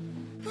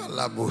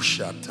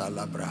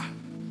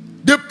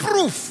 The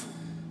proof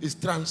is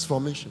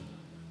transformation.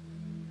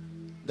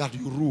 That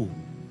you rule.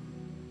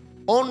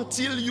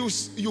 Until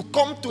you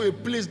come to a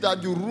place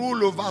that you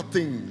rule over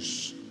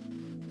things.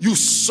 You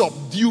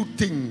subdue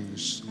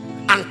things.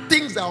 And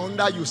things are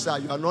under you, sir.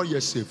 You are not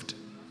yet saved.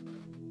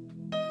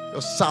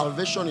 Your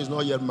salvation is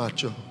not yet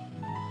mature.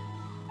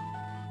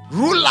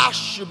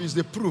 Rulership is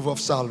the proof of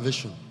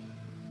salvation.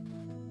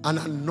 An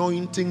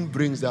anointing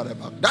brings that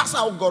about. That's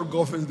how God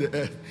governs the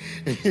earth.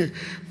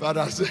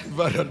 Father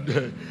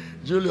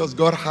Julius,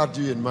 God had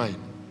you in mind.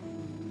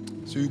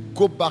 So you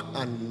go back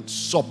and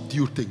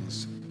subdue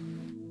things.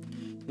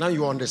 Now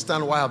you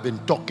understand why I've been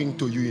talking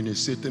to you in a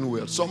certain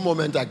way. Some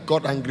moment I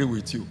got angry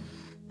with you.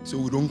 So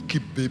we don't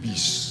keep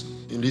babies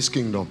in this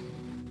kingdom.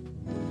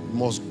 You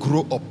must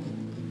grow up.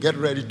 Get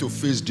ready to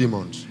face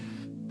demons.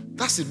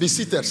 That's it. Be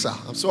seated, sir.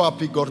 I'm so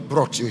happy God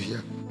brought you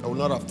here. I would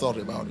not have thought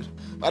about it.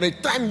 By the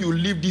time you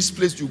leave this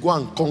place, you go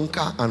and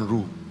conquer and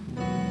rule.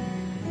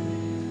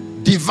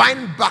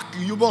 Divine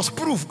backing. You must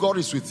prove God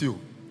is with you.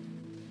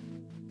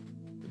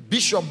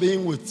 Bishop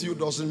being with you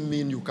doesn't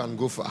mean you can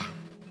go far.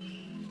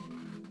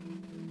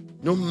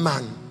 No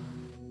man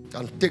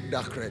can take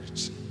that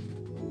credit.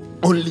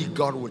 Only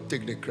God will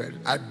take the credit.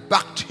 I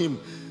backed him.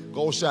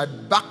 God said, I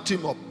backed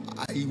him up.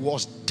 I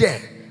was there.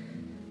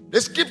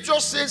 The scripture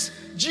says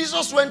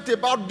Jesus went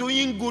about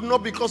doing good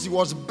not because he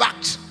was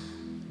backed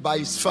by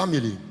his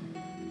family,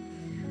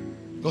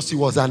 because he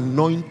was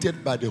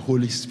anointed by the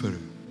Holy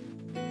Spirit.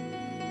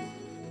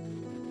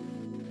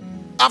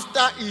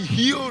 After he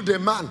healed the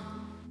man,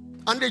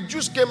 and the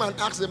Jews came and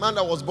asked the man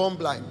that was born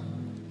blind.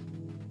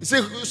 He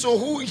said, so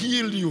who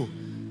healed you?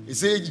 He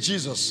said,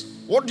 Jesus.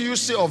 What do you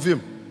say of him?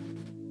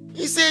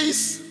 He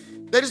says,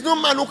 there is no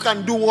man who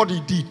can do what he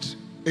did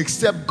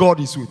except God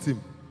is with him.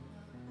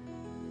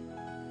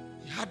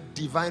 He had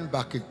divine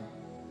backing.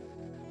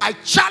 I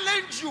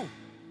challenge you.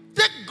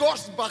 Take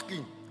God's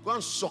backing. Go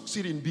and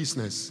succeed in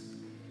business.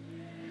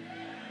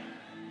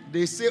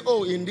 They say,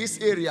 oh, in this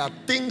area,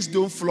 things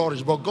don't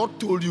flourish, but God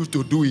told you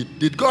to do it.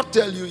 Did God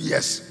tell you?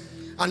 Yes.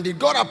 And did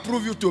God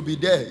approve you to be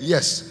there?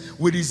 Yes.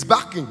 With his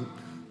backing,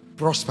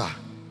 prosper.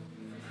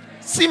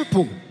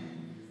 Simple.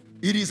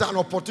 It is an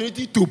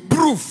opportunity to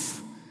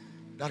prove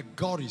that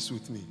God is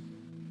with me.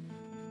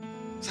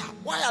 So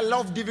why I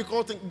love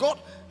difficult things. God,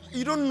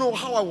 you don't know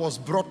how I was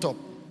brought up.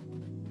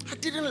 I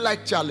didn't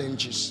like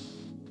challenges.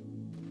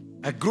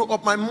 I grew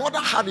up, my mother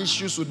had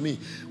issues with me.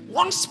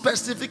 One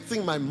specific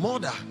thing my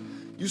mother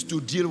used to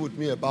deal with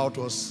me about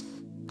was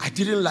I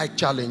didn't like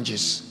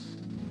challenges.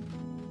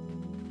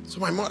 So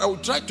my mother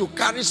would try to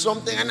carry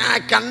something and I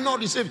cannot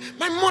receive.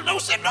 My mother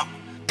would say, no,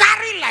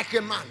 carry like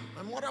a man.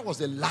 My mother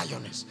was a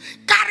lioness.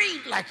 Carry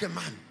it like a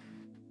man.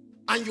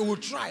 And you will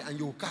try and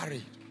you will carry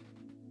it.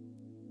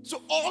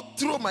 So all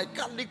through my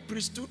Catholic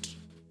priesthood,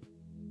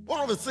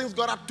 one of the things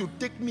God had to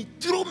take me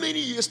through many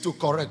years to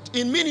correct.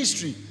 In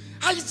ministry,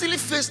 I easily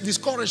face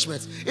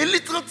discouragement. A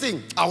little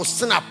thing, I will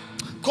snap,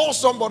 call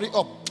somebody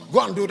up,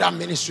 go and do that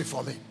ministry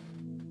for me.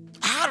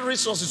 I had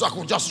resources so I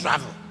could just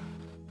travel.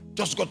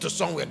 Just go to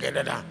somewhere, get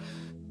it done.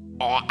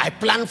 Or I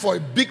plan for a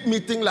big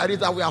meeting like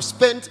this and we have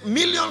spent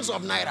millions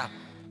of naira.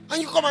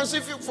 And you come and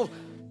say,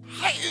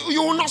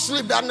 you will not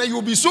sleep that night. You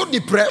will be so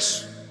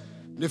depressed.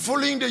 The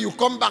following day you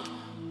come back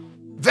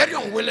very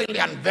unwillingly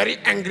and very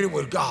angry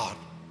with God.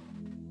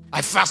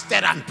 I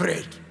fasted and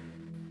prayed.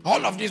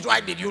 All of this,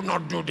 why did you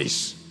not do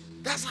this?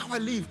 That's how I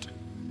lived.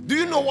 Do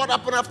you know what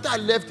happened after I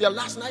left here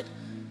last night?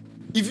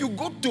 If you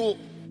go to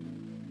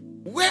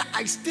where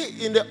I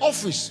stay in the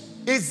office,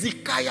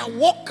 Ezekiah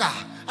Walker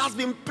has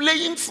been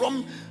playing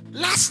from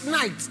last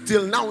night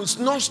till now. It's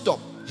non-stop.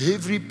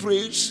 Every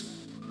praise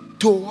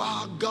to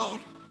our God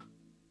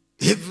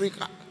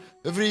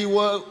Every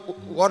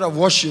word of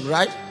worship,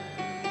 right?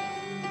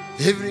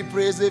 Every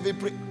praise,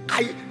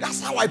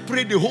 that's how I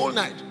prayed the whole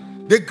night.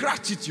 The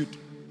gratitude.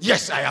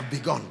 Yes, I have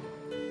begun.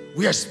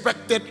 We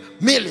expected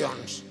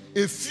millions.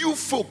 A few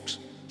folks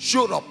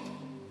showed up.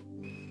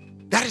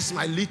 That is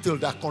my little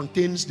that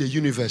contains the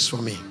universe for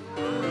me.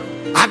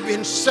 I've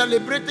been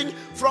celebrating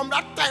from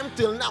that time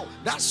till now.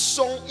 That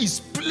song is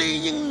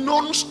playing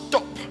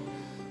non-stop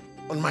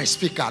on my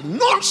speaker.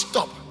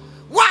 Non-stop.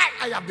 Why?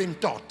 I have been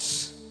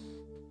taught.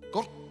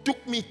 God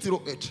took me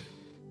through it.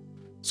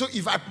 So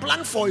if I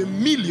plan for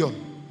 1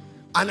 million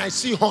and I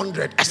see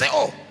 100, I say,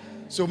 oh,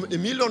 so 1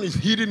 million is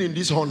hidden in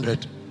this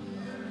 100.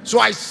 So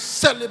I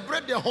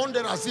celebrate the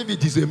 100 as if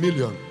it is 1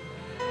 million.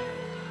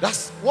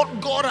 That's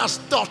what God has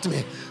taught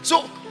me.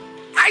 So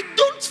I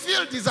don't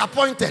feel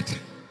disappointed.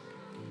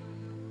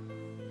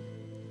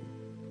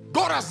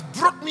 God has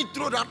brought me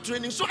through that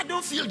training, so I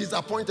don't feel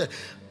disappointed.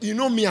 You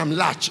know me, I'm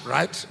large,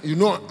 right? You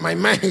know my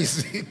mind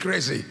is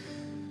crazy.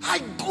 I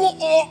go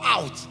all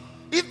out.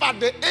 If at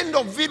the end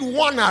of it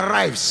one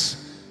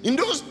arrives, in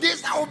those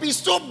days I will be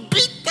so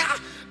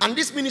bitter and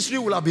this ministry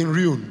will have been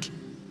ruined.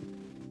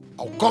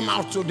 I'll come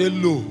out so they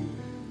low.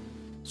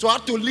 So I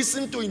had to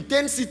listen to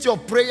intensity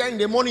of prayer in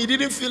the morning. It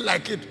didn't feel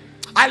like it.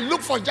 I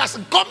look for just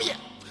come here,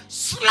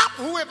 slap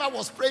whoever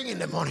was praying in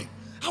the morning.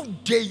 How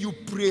dare you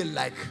pray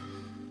like,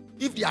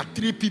 if there are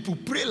 3 people,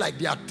 pray like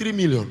there are 3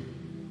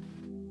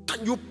 million.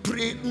 Can you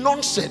pray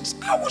nonsense?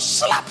 I will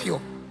slap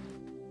you.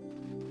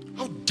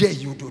 How dare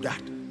you do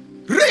that?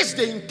 Raise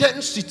the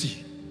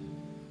intensity.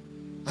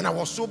 And I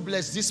was so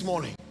blessed this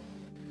morning.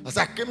 As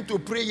I came to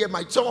pray here,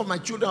 some of my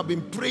children have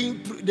been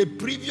praying the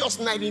previous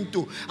night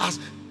into as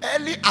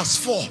early as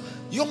 4.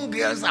 Young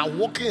girls are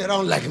walking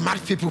around like mad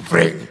people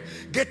praying,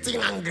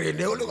 getting angry.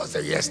 They only go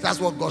say, yes, that's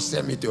what God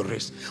sent me to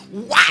raise.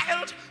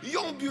 Wild,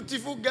 young,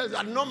 beautiful girls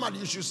that normally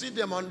you should see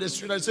them on the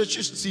street. I say,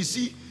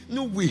 see,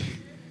 no way.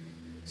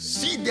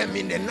 See them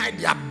in the night,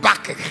 they are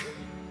backing.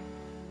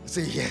 I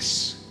say,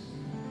 yes.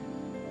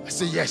 I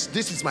say, yes,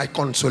 this is my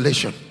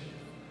consolation.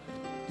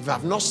 If I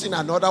have not seen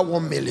another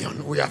 1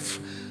 million, we have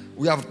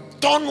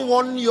turned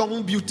one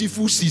young,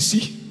 beautiful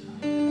Sisi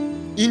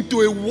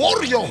into a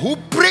warrior who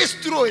prays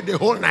through it the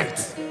whole night.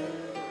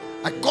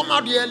 I come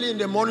out early in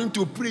the morning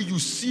to pray. You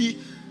see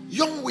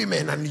young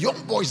women and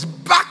young boys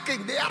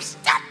backing. They have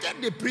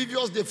started the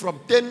previous day from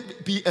 10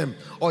 p.m.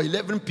 or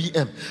 11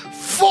 p.m.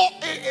 4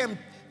 a.m.,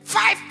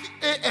 5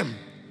 a.m.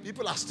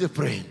 People are still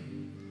praying.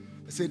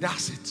 I say,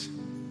 that's it.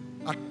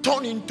 I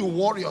turn into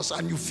warriors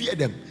and you fear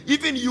them.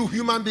 Even you,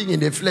 human being in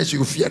the flesh,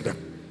 you fear them.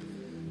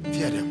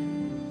 Fear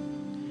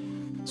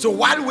them. So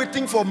while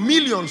waiting for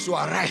millions to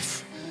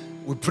arrive,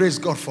 we praise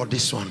God for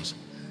these ones.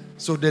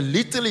 So the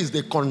little is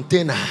the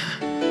container.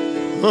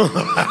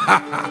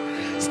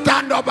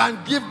 Stand up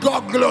and give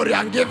God glory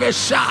and give a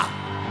shout.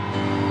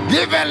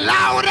 Give a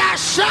louder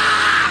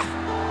shout.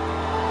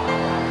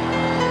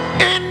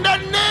 In the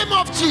name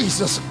of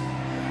Jesus,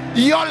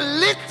 your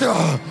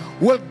little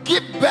will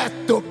give birth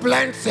to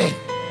plenty.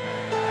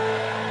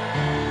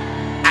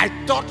 I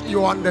thought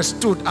you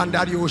understood and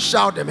that you will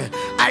shout them.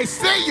 I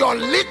say your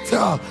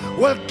little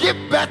will give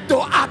birth to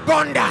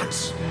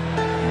abundance.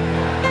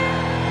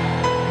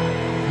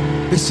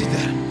 You see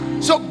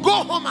that? So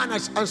go home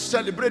and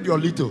celebrate your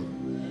little.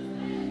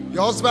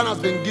 Your husband has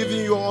been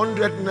giving you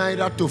 100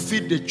 naira to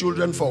feed the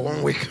children for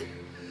 1 week.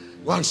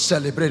 Go and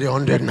celebrate the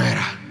 100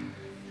 naira.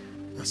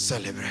 And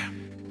celebrate.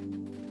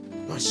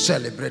 Go and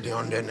celebrate the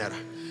 100 naira.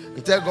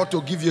 And tell God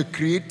to give you a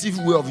creative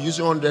way of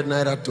using 100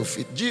 naira to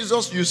feed.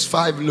 Jesus used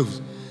 5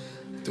 loaves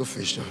to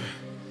fish them.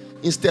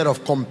 Instead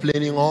of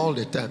complaining all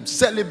the time,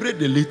 celebrate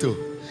the little.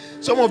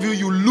 Some of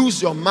you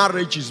lose your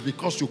marriages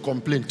because you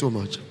complain too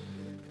much.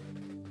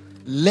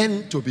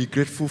 Learn to be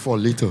grateful for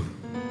little.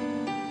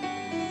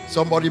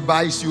 Somebody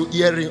buys you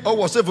earring. Oh,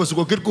 what's supposed to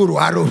go get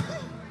Kuruaro?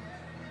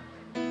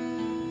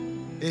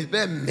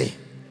 Me.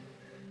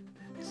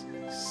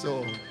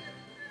 So,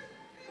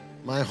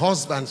 my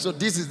husband, so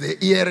this is the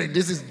earring.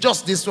 This is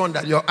just this one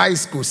that your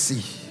eyes could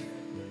see.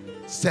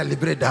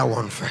 Celebrate that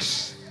one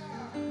first.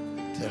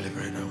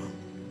 Celebrate that one.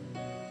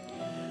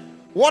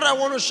 What I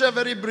want to share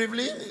very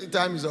briefly,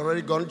 time is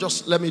already gone.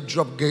 Just let me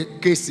drop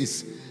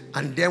cases.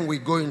 And then we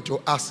go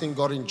into asking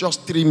God in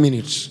just 3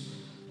 minutes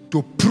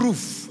to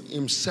prove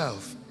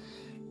himself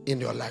in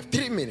your life.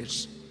 3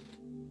 minutes.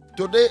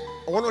 Today,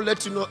 I want to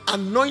let you know,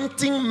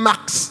 anointing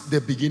marks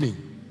the beginning.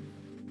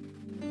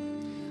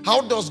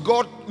 How does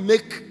God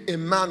make a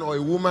man or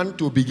a woman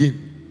to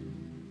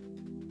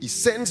begin? He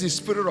sends his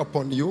spirit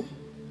upon you,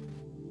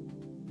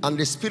 and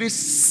the spirit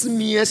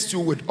smears you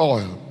with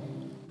oil.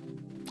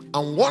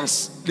 And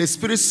once the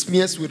spirit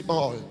smears with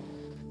oil,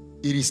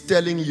 it is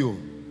telling you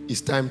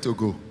it's time to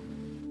go.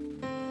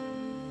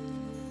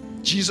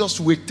 Jesus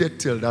waited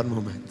till that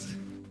moment.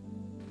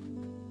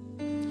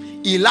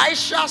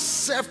 Elisha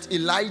served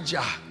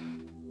Elijah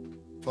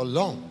for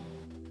long,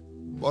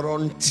 but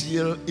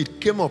until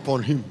it came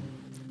upon him,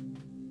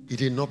 he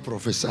did not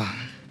prophesy.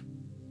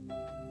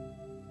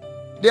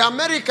 The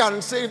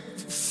Americans say,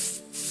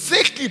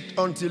 fake it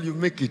until you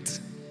make it.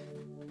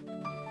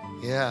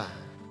 Yeah.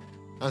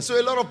 And so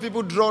a lot of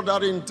people draw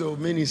that into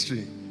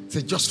ministry.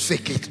 Say, just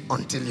fake it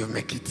until you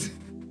make it.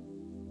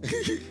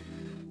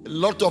 A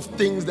lot of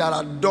things that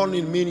are done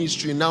in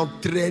ministry now,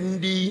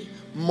 trendy,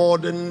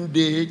 modern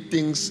day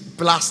things,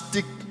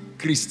 plastic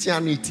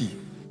Christianity.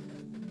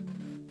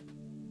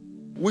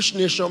 Which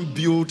nation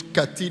built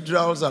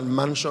cathedrals and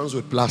mansions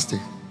with plastic?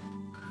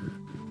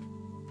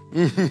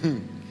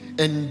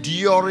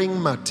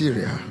 Enduring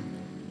material.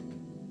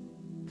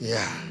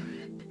 Yeah.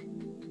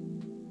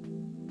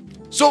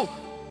 So,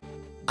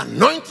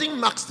 anointing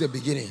marks the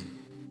beginning.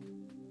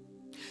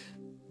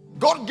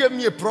 God gave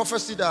me a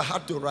prophecy that I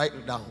had to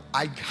write down.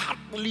 I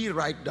hardly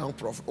write down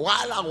prophecy.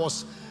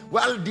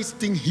 While this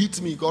thing hit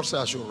me, God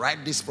said I should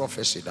write this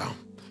prophecy down.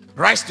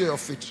 Rise to your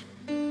feet.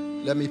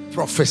 Let me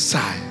prophesy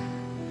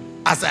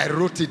as I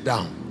wrote it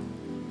down.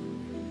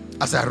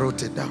 As I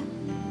wrote it down.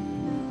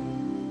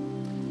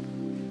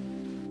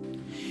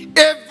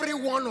 Every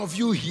one of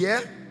you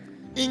here,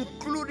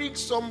 including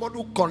somebody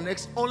who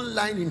connects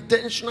online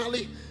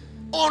intentionally,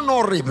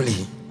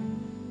 honorably,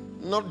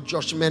 not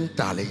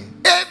judgmentally.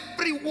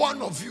 Every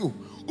one of you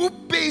who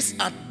pays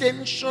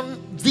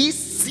attention this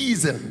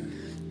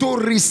season to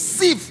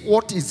receive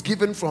what is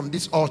given from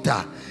this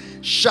altar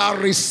shall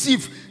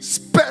receive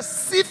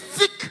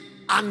specific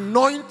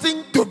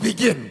anointing to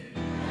begin.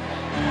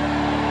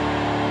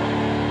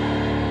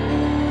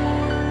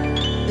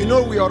 You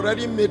know, we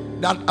already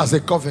made that as a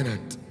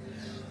covenant.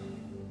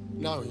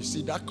 Now, you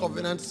see, that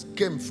covenant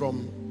came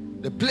from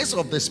the place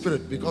of the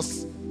Spirit,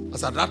 because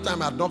as at that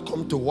time I had not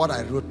come to what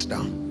I wrote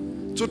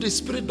down. So the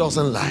Spirit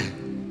doesn't lie.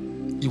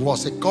 It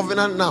was a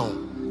covenant, now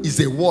is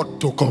a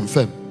word to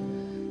confirm.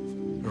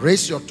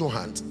 Raise your two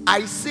hands.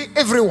 I say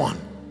everyone,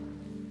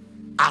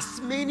 as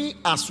many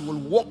as will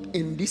walk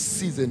in this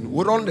season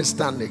with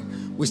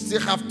understanding. We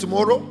still have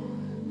tomorrow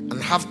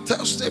and have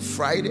Thursday,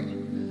 Friday.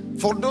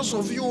 For those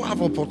of you who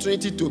have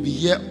opportunity to be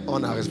here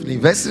on our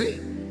anniversary,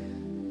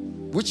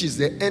 which is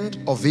the end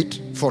of it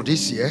for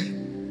this year,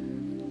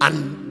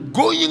 and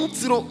going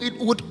through it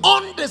with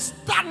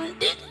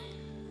understanding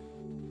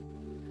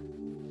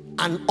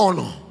and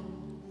honor,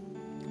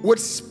 with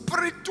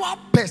spiritual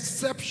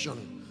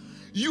perception,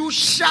 you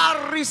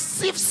shall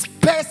receive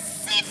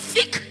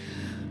specific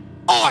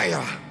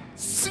oil,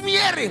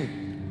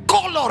 smearing,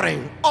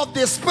 coloring of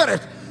the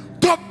Spirit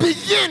to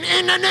begin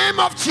in the name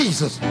of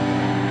Jesus.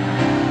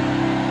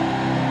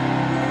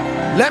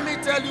 Let me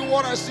tell you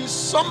what I see.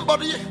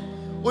 Somebody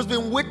who's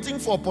been waiting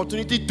for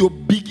opportunity to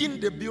begin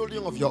the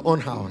building of your own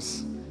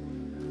house.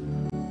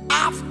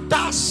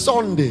 After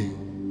Sunday,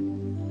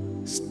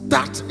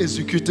 start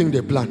executing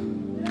the plan.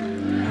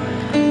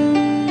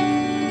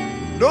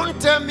 Don't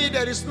tell me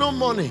there is no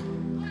money.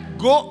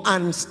 Go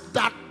and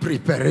start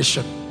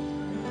preparation.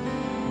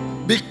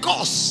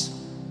 Because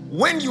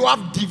when you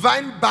have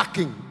divine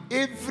backing,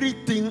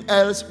 everything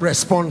else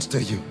responds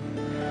to you.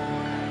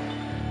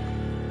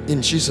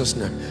 In Jesus'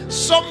 name.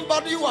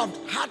 Somebody who have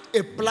had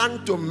a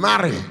plan to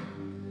marry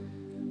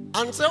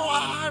and say,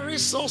 oh,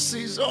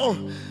 resources,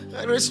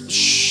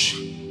 shh.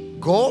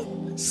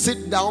 Go,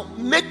 sit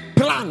down, make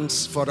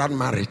plans for that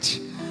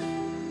marriage.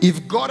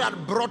 If God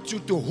had brought you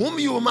to whom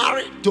you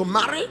marry,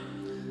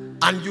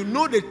 and you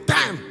know the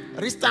time,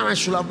 this time I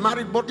should have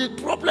married, but the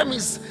problem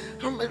is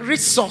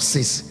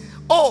resources.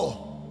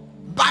 Oh,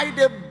 by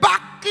the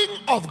backing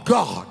of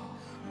God,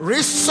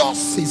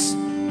 resources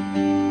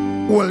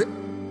will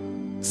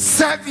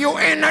serve you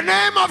in the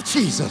name of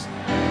Jesus.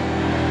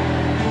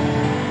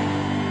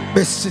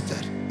 Be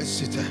seated. Be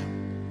seated.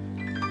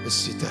 Be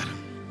seated.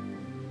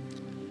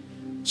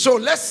 So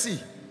let's see.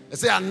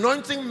 Let's say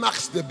anointing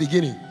marks the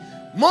beginning.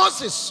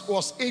 Moses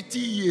was 80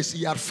 years.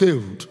 He had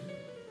failed.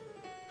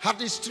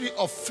 Had history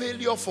of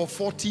failure for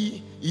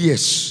 40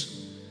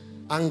 years.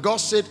 And God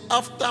said,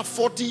 after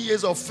 40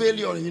 years of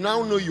failure, you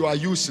now know you are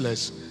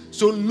useless.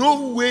 So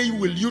no way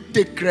will you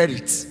take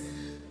credit.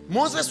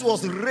 Moses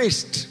was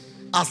raised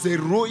as a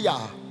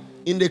royal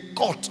in the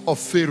court of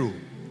Pharaoh.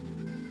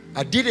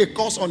 I did a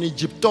course on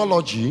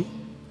Egyptology,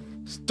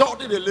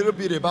 studied a little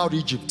bit about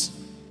Egypt,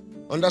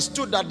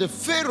 understood that the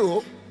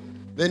Pharaoh,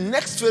 the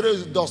next Pharaoh,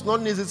 does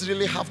not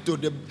necessarily have to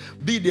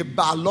be the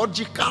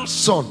biological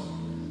son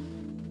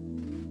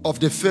of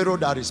the Pharaoh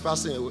that is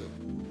passing away.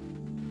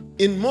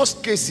 In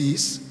most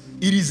cases,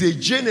 it is a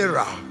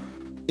general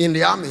in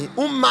the army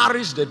who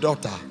marries the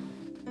daughter.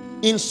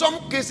 In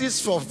some cases,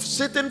 for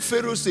certain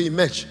pharaohs to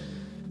emerge,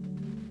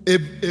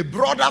 a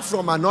brother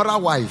from another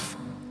wife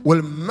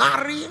will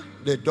marry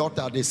the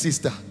daughter, the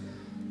sister,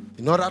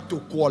 in order to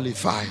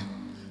qualify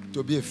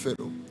to be a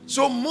pharaoh.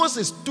 So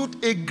Moses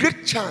stood a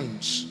great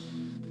chance,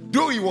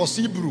 though he was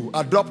Hebrew,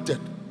 adopted.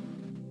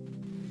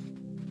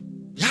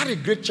 He had a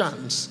great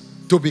chance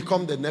to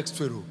become the next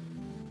pharaoh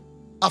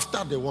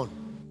after the one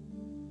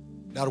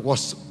that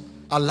was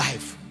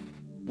alive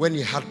when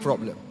he had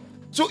problem.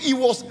 So he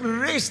was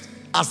raised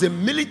as a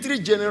military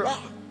general.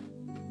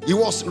 He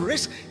was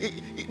raised.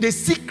 The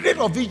secret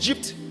of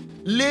Egypt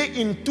lay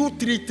in two,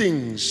 three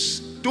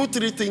things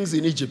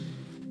in Egypt.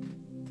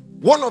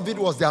 One of it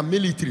was their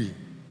military.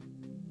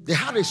 They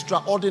had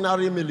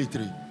extraordinary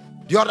military.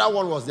 The other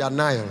one was their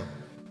Nile.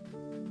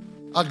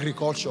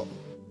 Agriculture.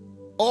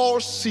 All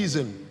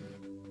season,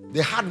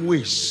 they had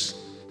ways.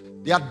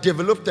 They had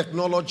developed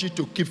technology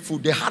to keep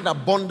food. They had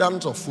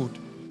abundance of food.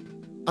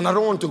 And I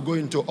don't want to go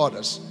into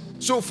others.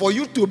 So for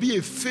you to be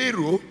a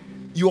pharaoh,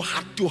 you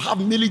had to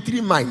have military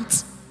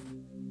might.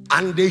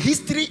 And the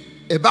history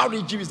about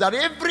Egypt is that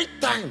every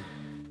time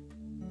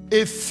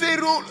a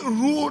pharaoh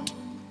ruled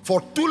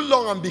for too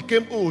long and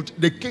became old,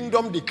 the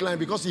kingdom declined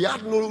because he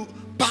had no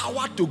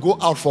power to go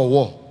out for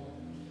war.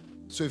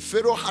 So a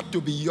pharaoh had to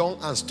be young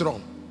and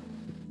strong.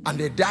 And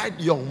they died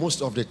young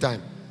most of the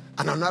time.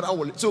 And another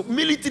one. So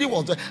military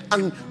was there.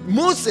 And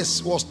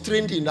Moses was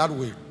trained in that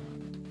way.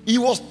 He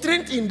was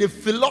trained in the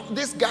philosophy.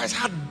 These guys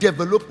had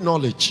developed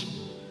knowledge.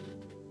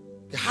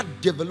 They had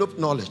developed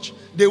knowledge.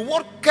 The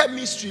word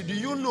chemistry, do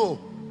you know,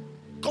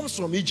 comes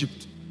from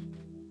Egypt.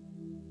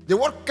 The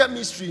word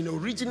chemistry, in the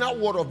original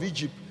word of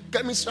Egypt,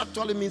 chemistry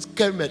actually means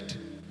kemet,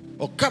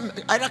 or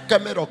either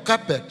kemet or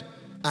kapet.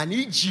 And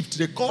Egypt,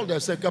 they called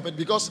themselves kapet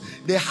because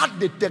they had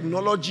the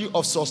technology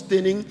of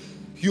sustaining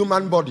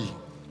human body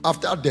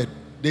after death.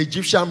 The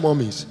Egyptian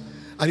mummies.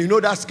 And you know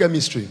that's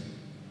chemistry.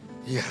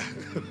 Yeah.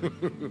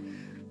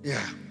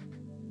 Yeah.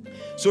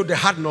 So they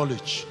had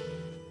knowledge.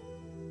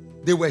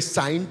 They were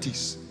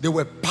scientists. They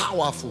were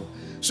powerful.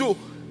 So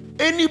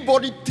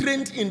anybody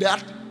trained in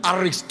that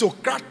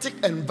aristocratic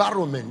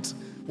environment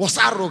was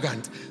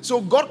arrogant.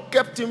 So God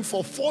kept him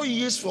for 4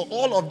 years for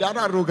all of that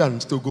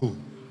arrogance to go.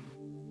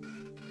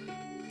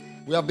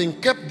 We have been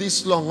kept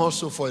this long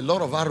also for a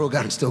lot of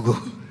arrogance to go.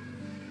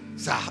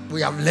 So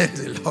we have learned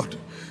a lot.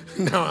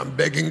 Now I'm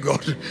begging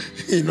God,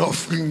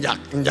 enough. Today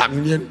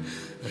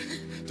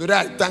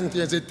I thank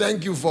you and say,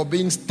 thank you for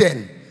being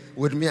stern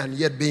with me and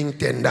yet being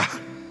tender.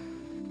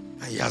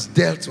 And he has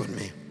dealt with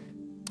me.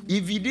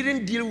 If he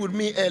didn't deal with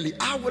me early,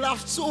 I would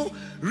have so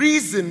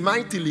risen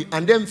mightily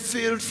and then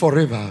failed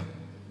forever.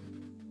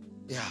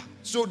 Yeah.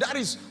 So that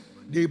is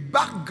the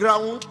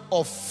background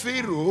of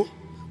Pharaoh,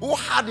 who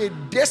had a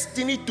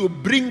destiny to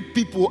bring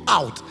people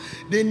out.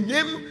 The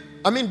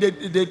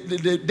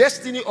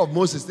destiny of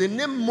Moses, the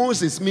name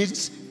Moses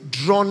means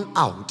drawn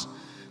out.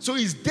 So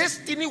his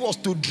destiny was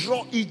to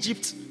draw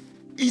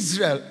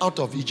Israel out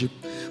of Egypt.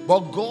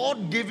 But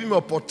God gave him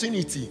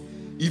opportunity.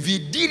 If he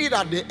did it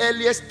at the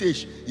earliest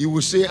stage, he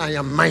would say, I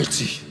am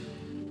mighty.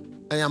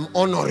 I am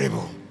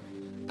honorable.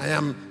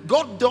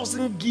 God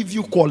doesn't give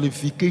you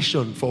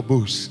qualification for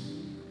boast.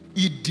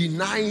 He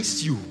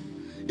denies you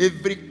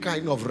every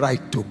kind of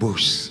right to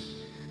boast.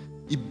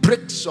 He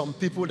breaks some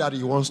people that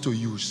he wants to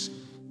use.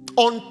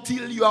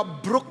 Until you are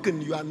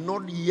broken, you are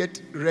not yet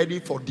ready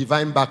for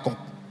divine backup.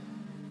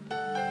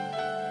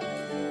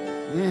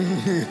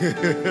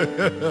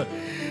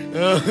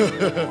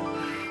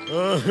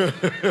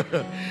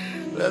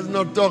 Let's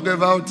not talk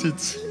about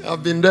it.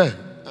 I've been there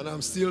and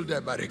I'm still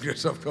there by the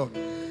grace of God.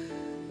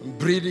 I'm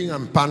breathing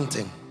and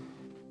panting.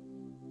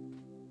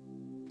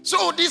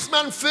 So this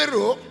man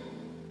Pharaoh,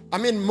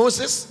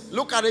 Moses,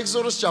 look at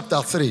Exodus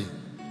chapter 3.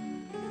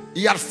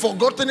 He had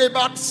forgotten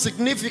about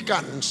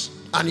significance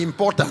and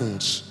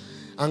importance,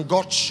 and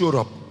God showed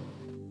up.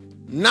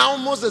 Now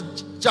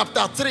Moses,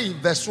 chapter 3,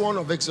 verse 1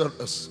 of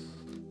Exodus.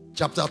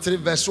 Chapter 3,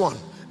 verse 1.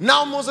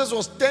 Now Moses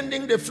was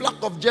tending the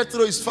flock of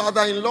Jethro, his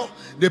father-in-law,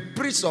 the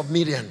priest of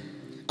Midian.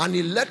 And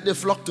he led the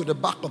flock to the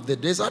back of the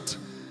desert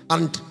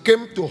and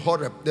came to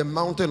Horeb, the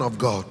mountain of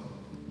God.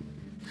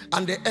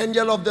 And the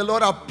angel of the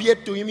Lord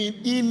appeared to him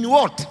in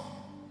what?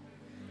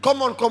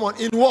 Come on,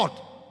 in what?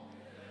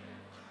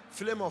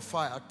 Flame of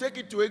fire. Take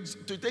it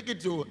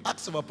to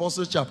Acts of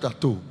Apostles chapter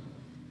 2.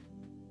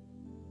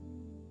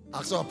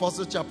 Acts of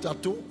Apostles chapter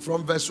 2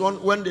 from verse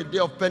 1. When the day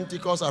of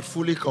Pentecost had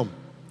fully come,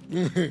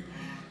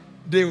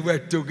 they were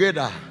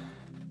together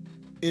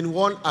in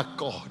one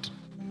accord,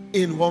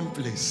 in one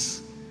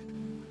place.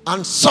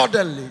 And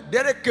suddenly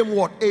there came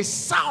what? A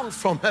sound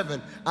from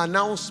heaven,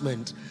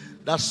 announcement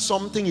that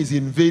something is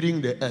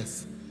invading the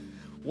earth.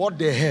 What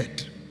they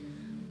heard,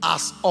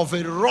 as of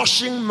a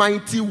rushing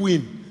mighty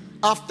wind.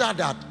 After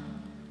that,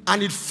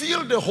 and it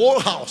filled the whole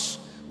house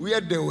where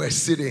they were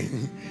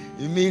sitting.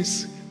 It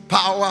means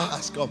power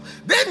has come.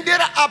 Then there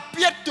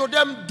appeared to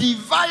them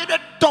divided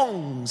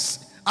tongues,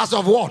 as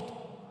of what?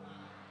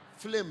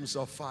 Flames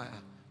of fire.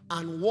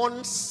 And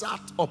one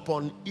sat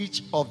upon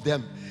each of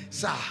them.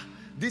 Sir,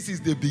 this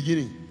is the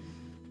beginning.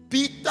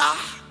 Peter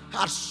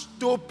has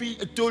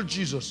told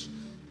Jesus,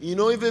 you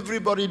know, if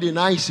everybody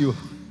denies you,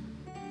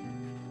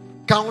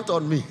 count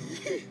on me.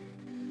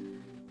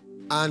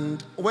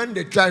 And when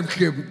the time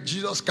came,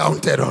 Jesus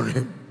counted on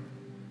him.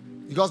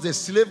 Because the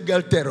slave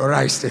girl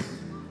terrorized him.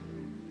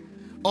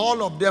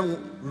 All of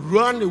them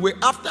ran away.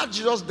 After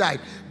Jesus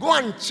died, go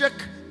and check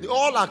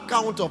all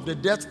account of the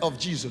death of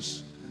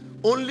Jesus.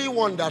 Only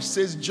one that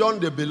says John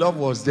the Beloved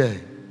was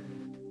there.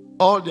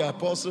 All the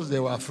apostles, they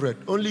were afraid.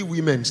 Only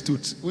women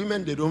stood.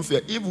 Women, they don't fear.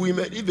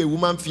 If a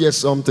woman fears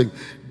something,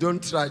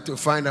 don't try to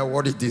find out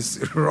what it is.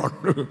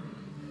 Run.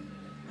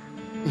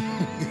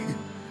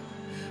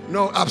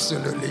 No,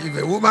 absolutely. If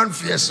a woman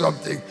fears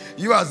something,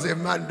 you as a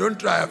man, don't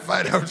try to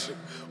find out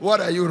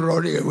what are you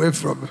running away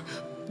from.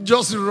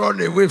 Just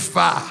run away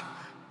far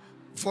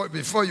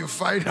before you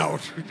find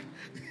out.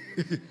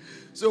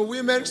 So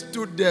women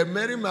stood there,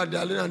 Mary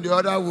Magdalene and the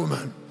other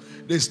woman.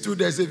 They stood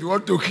there and said, if you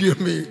want to kill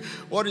me,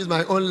 what is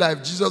my own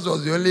life? Jesus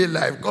was the only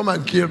life. Come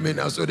and kill me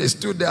now. So they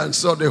stood there and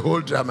saw the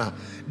whole drama.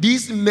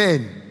 These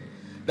men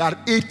that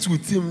ate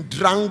with him,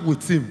 drank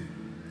with him.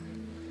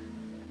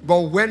 But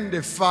when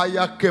the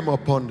fire came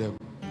upon them,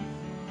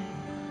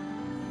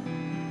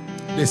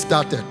 they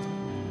started.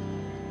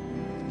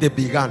 They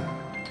began.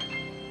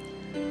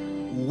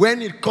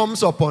 When it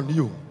comes upon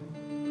you,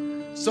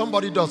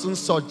 somebody doesn't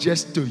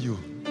suggest to you,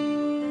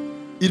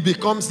 it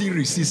becomes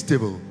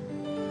irresistible.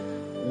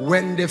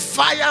 When the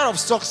fire of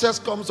success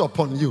comes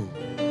upon you,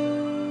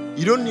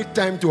 you don't need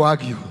time to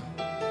argue.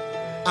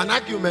 An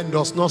argument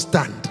does not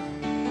stand.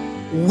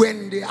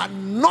 When the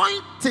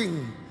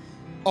anointing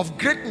of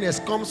greatness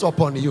comes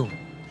upon you,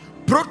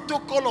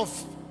 protocol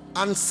of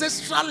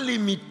ancestral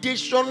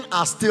limitation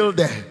are still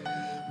there,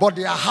 but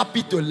they are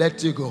happy to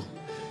let you go.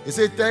 He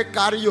said,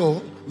 carry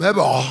you.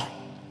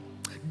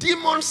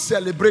 Demons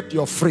celebrate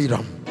your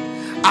freedom.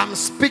 I'm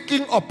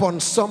speaking upon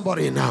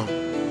somebody now.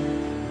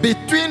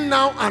 Between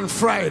now and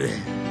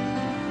Friday,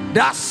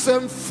 that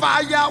same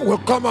fire will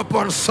come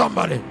upon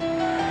somebody.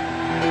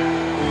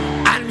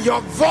 And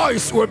your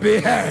voice will be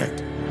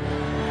heard.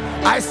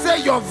 I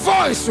say your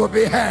voice will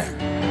be heard.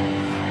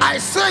 I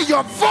say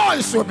your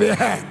voice will be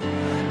heard.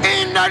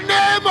 In the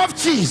name of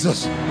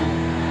Jesus.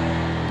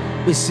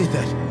 Be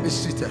seated. Be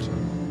seated.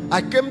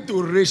 I came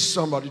to raise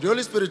somebody. The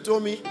Holy Spirit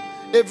told me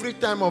every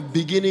time of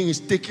beginning is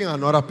taking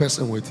another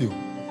person with you.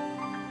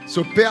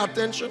 So pay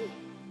attention.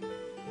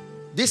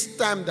 This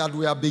time that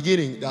we are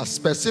beginning, there are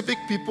specific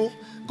people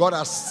God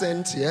has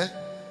sent here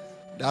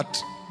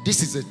that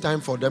this is a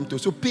time for them to.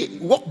 So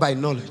walk by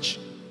knowledge.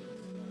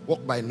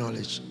 Walk by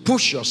knowledge.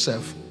 Push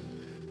yourself.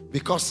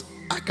 Because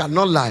I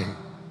cannot lie.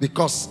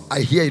 Because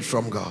I hear it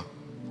from God.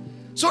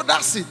 So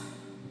that's it.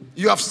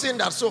 You have seen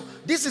that. So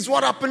this is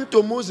what happened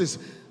to Moses.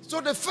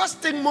 So the first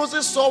thing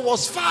Moses saw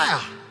was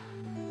fire.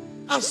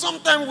 And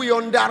sometimes we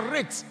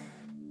underrate.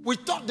 We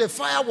thought the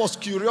fire was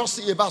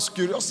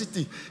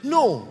curiosity.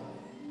 No.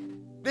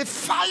 The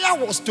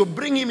fire was to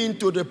bring him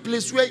into the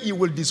place where he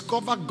will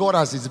discover God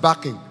as his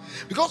backing.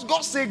 Because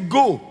God said,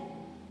 go.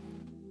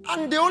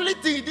 And the only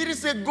thing he didn't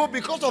say go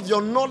because of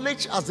your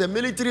knowledge as a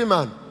military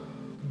man.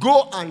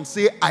 Go and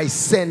say, I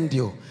send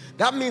you.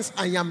 That means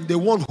I am the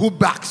one who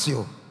backs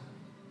you.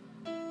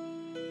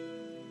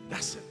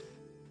 That's it.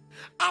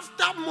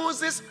 After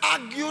Moses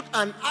argued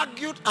and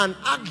argued and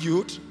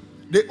argued,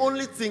 the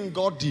only thing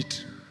God did,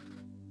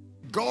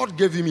 God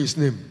gave him his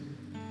name.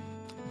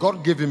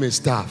 God gave him a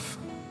staff.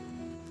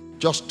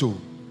 Just two.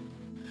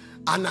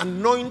 An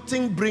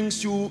anointing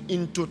brings you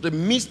into the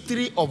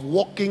mystery of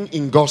walking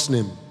in God's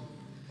name.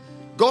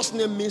 God's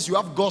name means you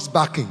have God's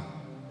backing.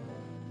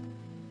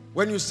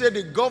 When you say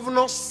the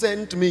governor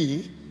sent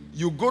me,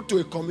 you go to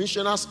a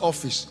commissioner's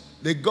office.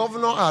 The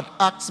governor had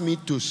asked me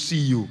to see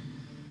you.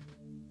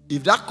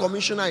 If that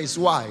commissioner is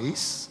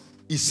wise,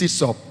 he sits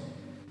up.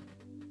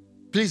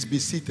 Please be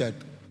seated.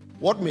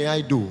 What may I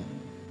do?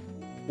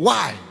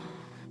 Why?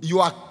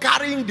 You are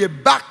carrying the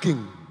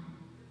backing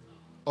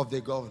of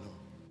the governor.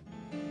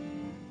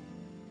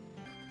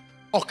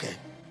 Okay.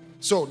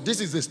 So this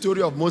is the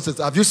story of Moses.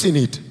 Have you seen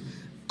it?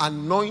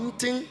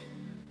 Anointing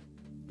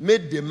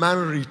made the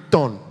man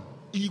return.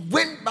 He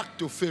went back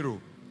to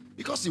Pharaoh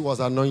because he was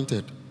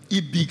anointed.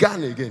 He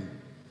began again.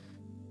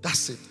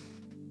 That's it.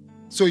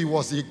 So he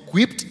was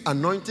equipped,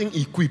 anointing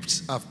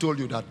equipped. I've told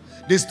you that.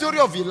 The story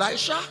of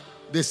Elisha,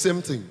 the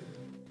same thing.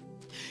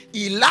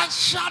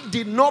 Elisha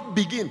did not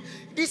begin.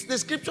 The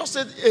scripture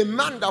said a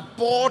man that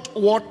poured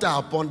water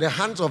upon the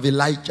hands of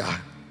Elijah.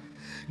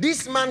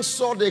 This man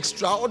saw the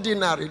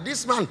extraordinary.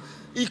 This man,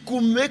 he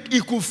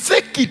could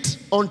fake it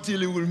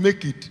until he will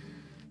make it.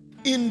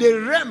 In the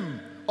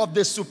realm of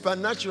the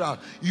supernatural,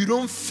 you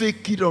don't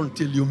fake it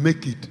until you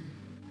make it.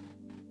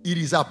 It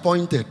is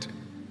appointed.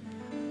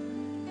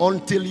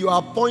 Until you are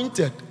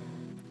appointed,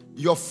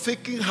 your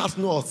faking has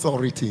no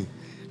authority.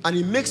 And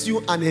it makes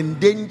you an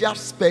endangered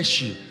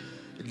species.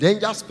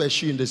 Endangered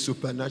species in the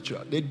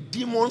supernatural. The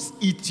demons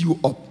eat you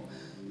up.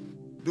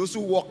 Those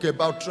who walk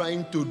about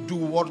trying to do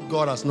what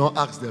God has not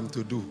asked them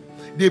to do.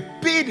 They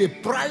pay the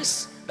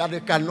price that they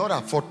cannot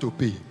afford to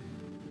pay.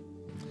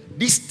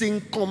 This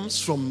thing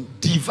comes from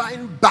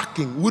divine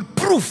backing with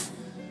proof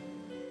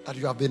that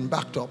you have been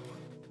backed up.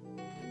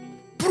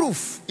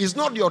 Proof is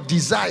not your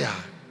desire.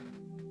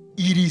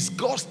 It is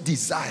God's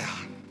desire.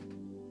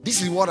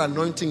 This is what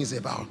anointing is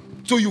about.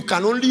 So you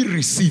can only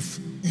receive.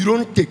 You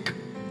don't take.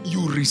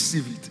 You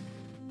receive it.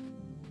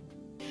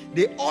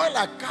 The oil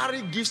I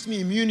carry gives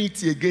me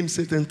immunity against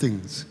certain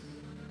things.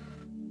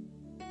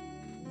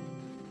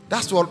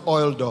 That's what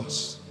oil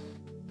does.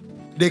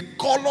 The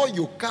color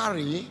you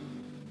carry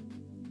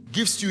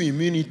gives you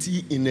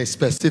immunity in a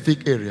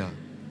specific area.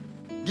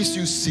 Gives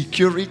you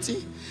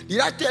security.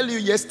 Did I tell you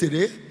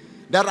yesterday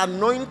that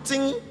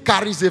anointing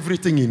carries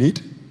everything in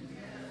it?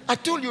 I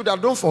told you that,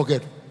 don't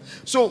forget.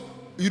 So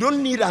you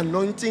don't need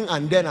anointing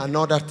and then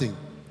another thing.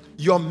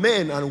 Your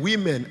men and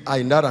women are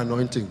in that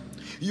anointing.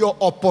 Your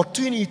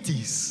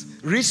opportunities,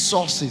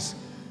 resources,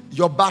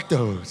 your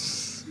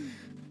battles,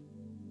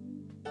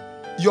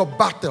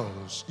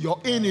 your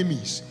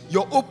enemies,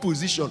 your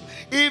opposition,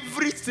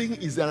 everything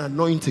is an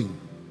anointing,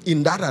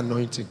 in that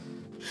anointing.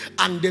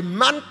 And the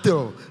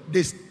mantle,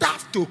 the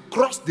staff to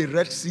cross the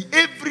Red Sea,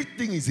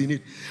 everything is in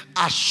it.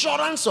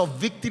 Assurance of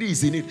victory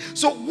is in it.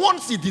 So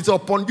once it is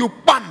upon you,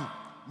 bam,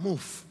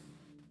 move.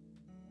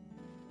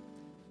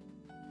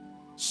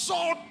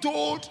 Samuel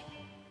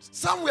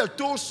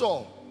told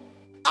Saul,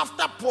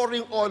 after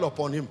pouring oil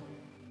upon him,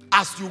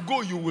 as you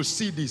go, you will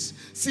see this.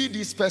 See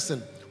this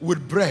person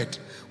with bread,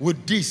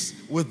 with this,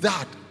 with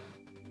that.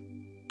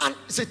 And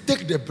he said,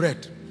 take the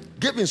bread.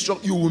 Give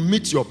instruction. You will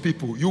meet your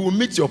people. You will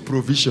meet your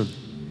provision.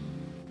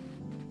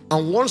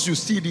 And once you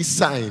see these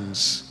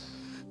signs,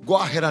 go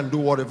ahead and do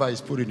whatever is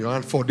put in your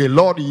hand. For the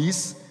Lord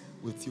is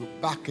with you,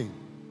 backing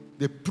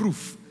the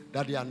proof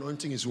that the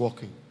anointing is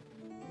working.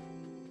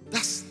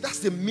 That's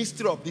the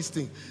mystery of this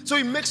thing. So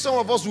it makes some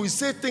of us, we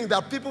say things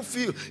that people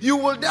feel, you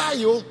will die,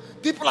 yo.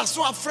 People are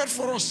so afraid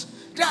for us.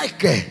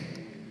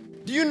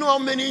 Do you know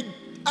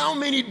how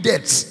many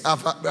deaths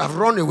have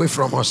run away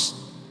from us?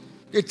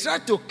 They try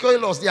to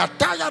kill us. They are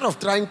tired of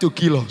trying to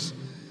kill us.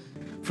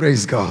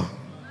 Praise God.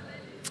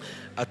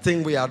 I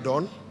think we are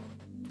done.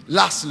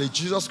 Lastly,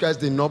 Jesus Christ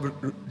did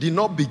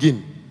not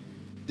begin.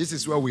 This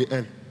is where we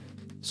end.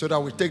 So that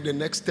we take the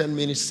next 10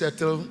 minutes,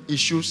 settle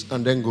issues,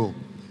 and then go.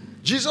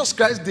 Jesus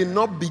Christ did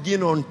not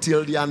begin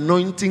until the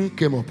anointing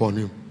came upon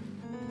him.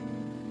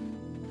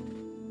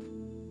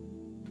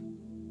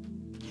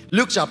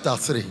 Luke chapter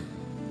 3,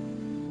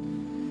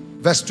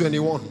 verse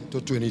 21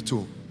 to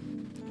 22.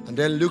 And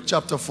then Luke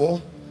chapter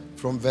 4,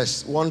 from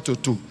verse 1 to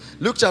 2.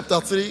 Luke chapter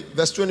 3,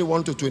 verse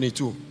 21 to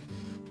 22.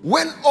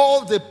 When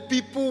all the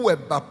people were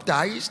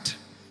baptized,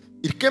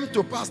 it came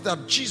to pass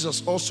that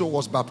Jesus also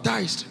was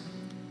baptized.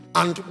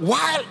 And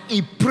while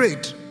he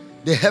prayed,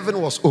 the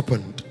heaven was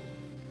opened.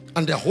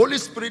 And the Holy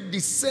Spirit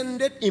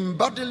descended in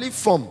bodily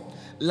form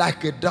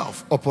like a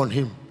dove upon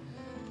him.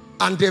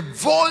 And a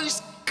voice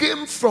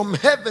came from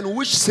heaven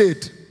which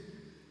said,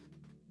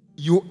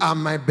 you are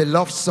my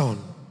beloved Son.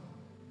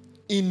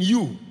 In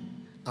you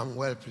I'm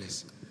well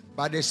pleased.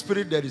 By the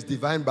Spirit there is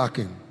divine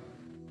backing.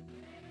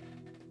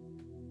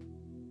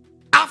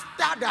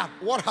 After that,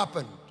 what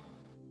happened?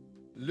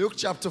 Luke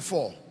chapter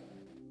 4,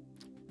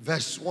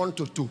 verse 1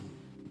 to 2.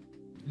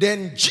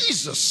 Then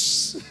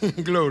Jesus,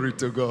 glory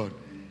to God.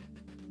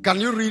 Can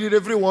you read it,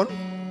 everyone?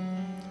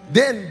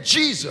 Then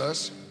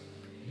Jesus,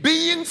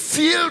 being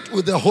filled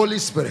with the Holy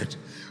Spirit,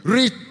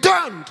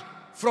 returned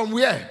from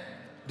where?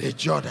 The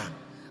Jordan.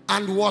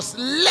 And was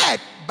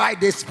led by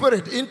the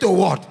Spirit into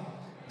what?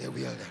 The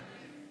wilderness.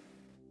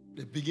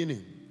 The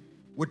beginning.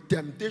 With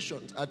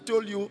temptations. I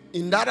told you,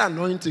 in that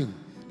anointing,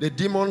 the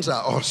demons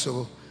are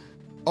also,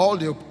 all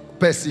the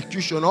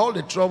persecution, all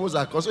the troubles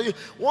are caused. So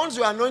once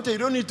you're anointed, you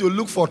don't need to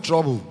look for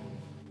trouble.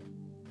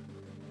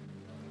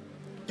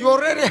 You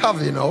already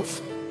have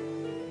enough.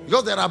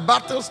 Because there are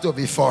battles to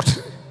be fought.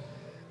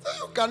 So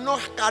you cannot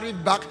carry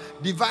back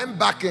divine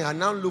backing and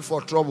now look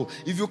for trouble.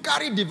 If you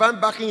carry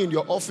divine backing in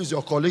your office,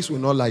 your colleagues will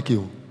not like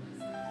you.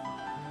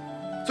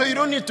 So you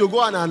don't need to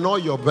go and annoy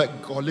your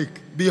colleague.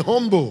 Be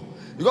humble.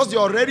 Because they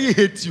already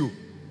hate you.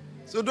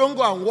 So don't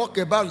go and walk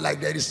about like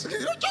there is.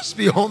 Just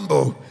be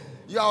humble.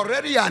 You are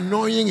already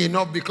annoying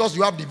enough because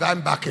you have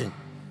divine backing.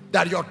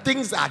 That your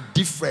things are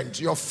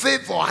different. Your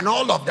favor and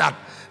all of that.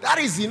 That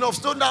is enough.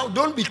 So now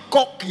don't be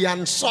cocky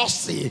and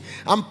saucy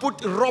and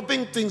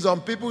rubbing things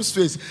on people's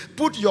face.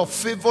 Put your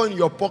favor in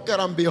your pocket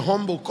and be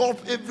humble. Call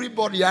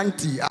everybody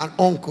auntie and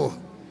uncle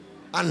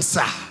and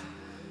sir.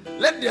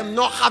 Let them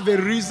not have a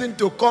reason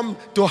to come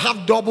to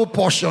have double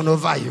portion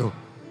over you.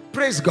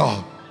 Praise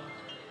God.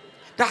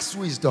 That's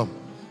wisdom.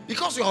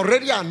 Because you're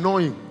already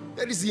annoying.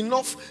 There is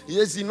enough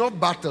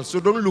battle. So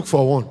don't look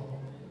for one.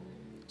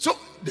 So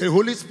the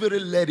Holy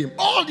Spirit led him.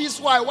 All this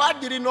while, why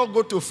did he not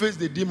go to face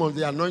the demons?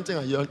 The anointing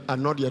had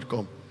not yet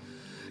come.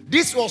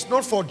 This was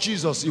not for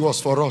Jesus. It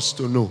was for us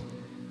to know.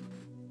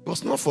 It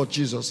was not for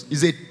Jesus.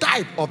 It's a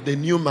type of the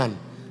new man.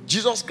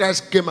 Jesus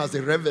Christ came as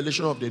a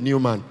revelation of the new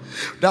man.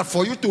 That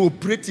for you to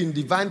operate in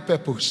divine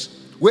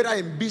purpose, whether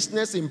in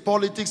business, in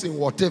politics, in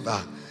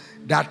whatever,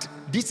 that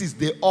this is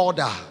the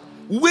order.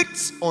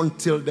 Wait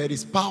until there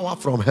is power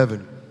from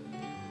heaven.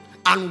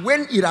 And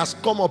when it has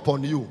come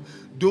upon you,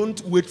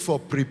 don't wait for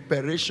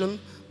preparation.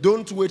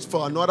 Don't wait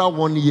for another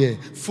 1 year.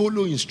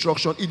 Follow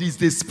instruction. It is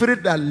the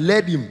Spirit that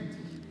led him.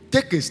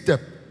 Take a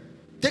step.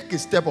 Take a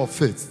step of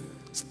faith.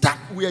 Start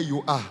where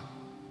you are.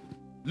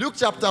 Luke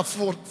chapter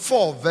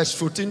 4, verse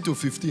 14 to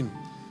 15.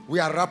 We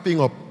are wrapping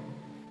up.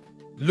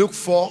 Luke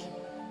 4,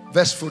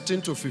 verse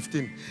 14 to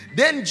 15.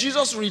 Then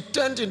Jesus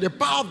returned in the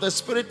power of the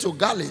Spirit to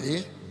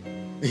Galilee.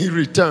 He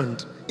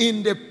returned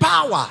in the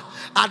power.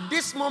 At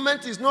this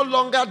moment is no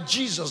longer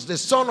Jesus, the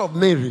son of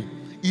Mary.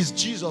 Is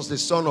Jesus the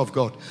Son of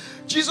God.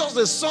 Jesus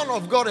the Son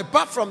of God,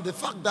 apart from the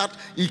fact that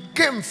he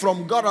came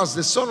from God as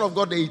the Son of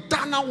God, the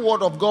eternal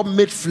word of God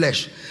made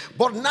flesh.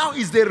 But now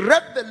is the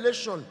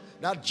revelation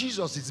that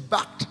Jesus is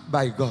backed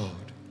by God.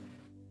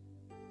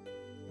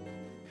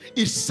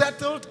 It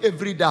settled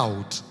every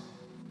doubt.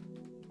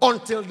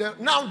 Until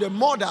now the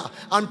mother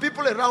and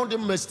people around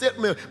him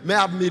may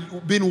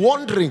have been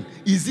wondering,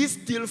 is he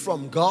still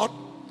from God?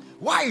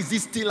 Why is he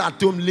still at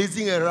home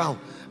lazing around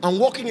and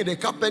working in the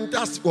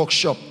carpenter's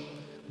workshop?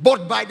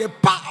 But by the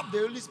power of the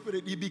Holy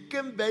Spirit, it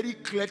became very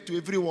clear to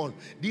everyone,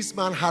 this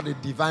man had a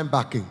divine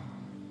backing.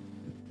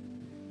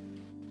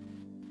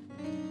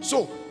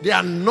 So the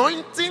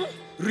anointing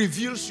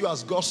reveals you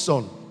as God's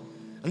son.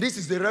 And this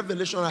is the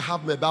revelation I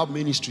have about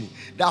ministry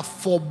that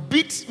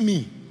forbids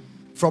me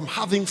from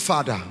having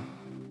father,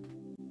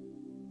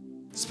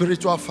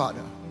 spiritual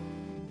father.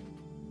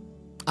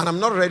 And I'm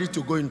not ready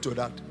to go into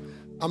that.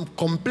 I'm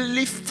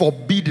completely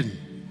forbidden,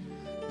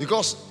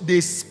 because the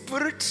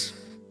Spirit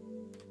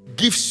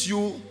gives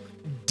you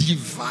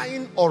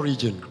divine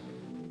origin,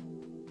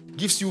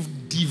 gives you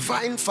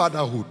divine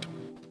fatherhood.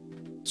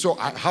 So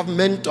I have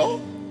mentor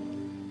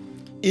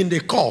in the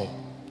call,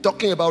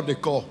 talking about the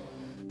call,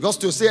 because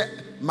to say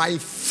my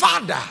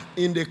father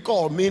in the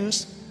call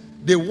means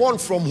the one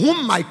from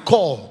whom my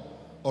call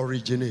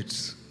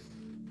originates.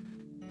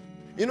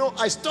 You know,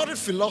 I studied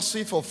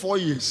philosophy for 4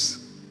 years.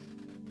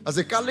 As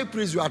a Catholic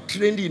priest, you are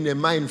trained in the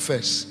mind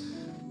first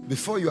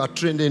before you are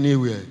trained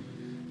anywhere.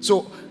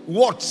 So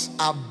words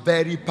are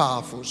very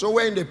powerful. So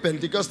when the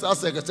Pentecostal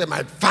second say,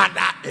 my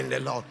father in the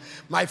Lord.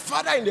 My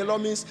father in the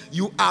Lord means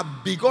you are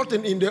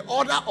begotten in the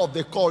order of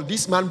the call.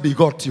 This man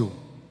begot you.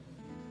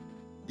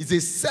 It's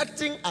a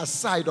setting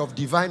aside of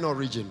divine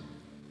origin.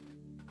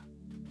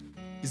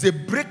 It's a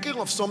breaking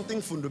of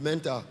something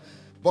fundamental.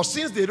 But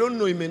since they don't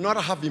know, it may not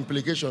have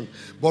implication.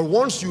 But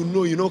once you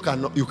know, you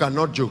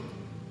cannot joke.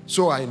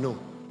 So I know.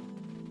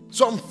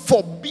 So I'm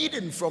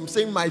forbidden from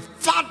saying my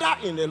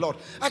father in the Lord.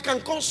 I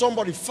can call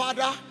somebody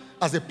father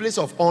as a place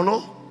of honor,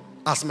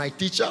 as my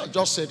teacher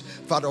just said.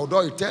 Father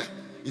Odoite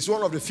is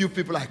one of the few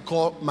people I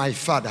call my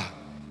father.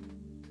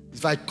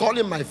 If I call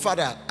him my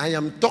father, I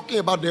am talking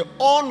about the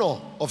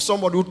honor of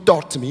somebody who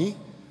taught me.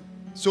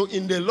 So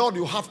in the Lord,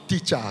 you have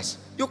teachers.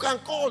 You can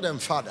call them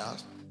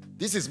fathers.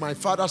 This is my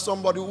father,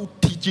 somebody who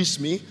teaches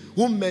me,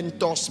 who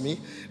mentors me.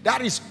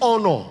 That is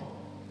honor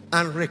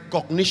and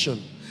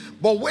recognition.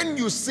 But when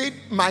you say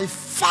my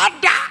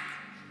father,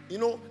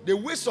 the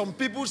way some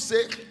people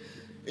say,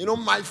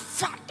 my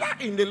father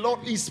in the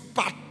Lord is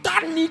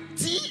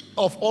paternity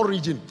of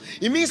origin.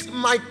 It means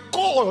my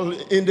call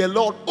in the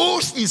Lord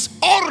owes its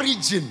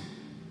origin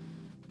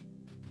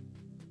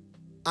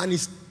and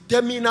its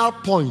terminal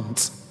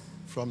point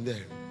from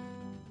there.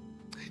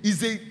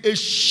 It's a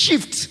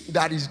shift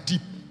that is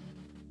deep,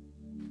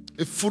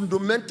 a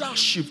fundamental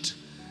shift.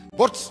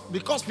 But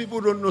because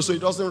people don't know, so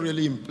it doesn't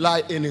really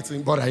imply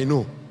anything, but I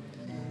know.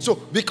 So,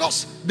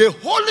 because the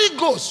Holy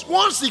Ghost,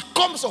 once it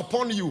comes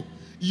upon you,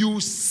 you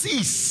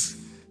cease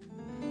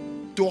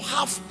to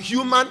have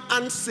human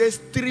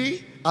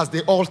ancestry as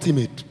the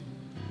ultimate.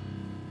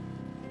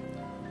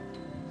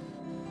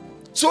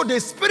 So, the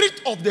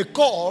spirit of the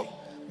call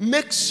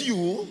makes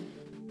you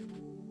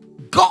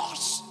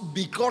God's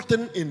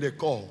begotten in the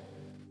call.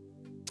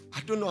 I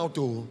don't know how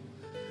to.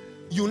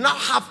 You now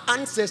have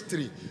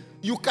ancestry.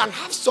 You can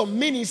have some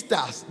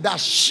ministers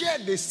that share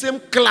the same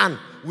clan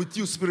with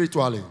you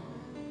spiritually.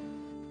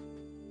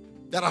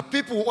 There are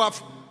people who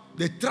have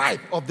the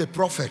tribe of the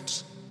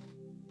prophets,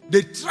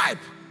 the tribe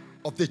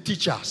of the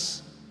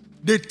teachers,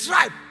 the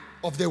tribe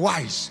of the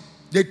wise,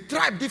 the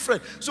tribe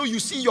different. So you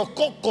see you're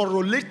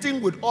correlating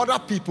with other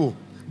people.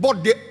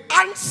 But the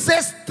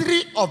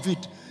ancestry of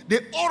it,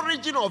 the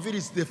origin of it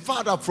is the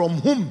Father from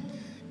whom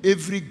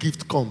every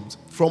gift comes,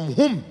 from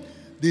whom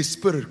the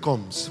Spirit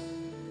comes.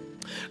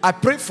 I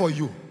pray for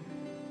you.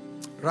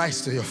 Rise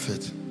to your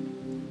feet.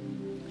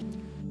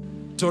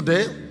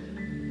 Today,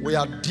 we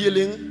are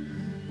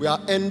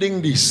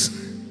ending this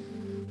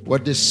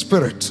with the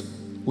Spirit.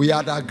 We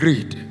had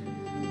agreed,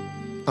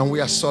 and we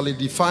are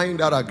solidifying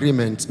that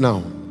agreement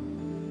now.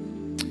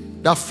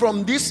 That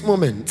from this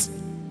moment,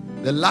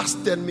 the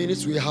last 10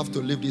 minutes we have to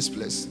leave this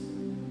place.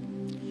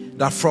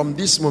 That from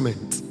this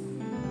moment,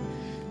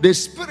 the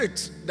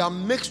Spirit that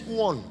makes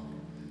one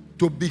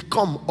to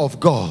become of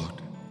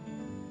God,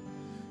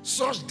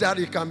 such that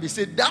it can be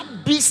said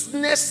that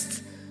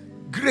business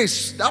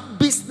grace, that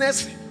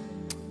business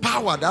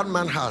power that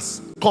man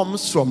has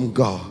comes from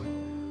God.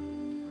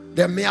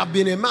 There may have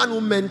been a man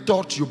who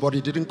mentored you, but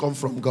it didn't come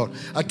from God.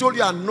 I told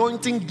you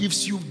anointing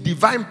gives you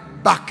divine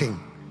backing,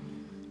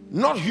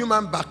 not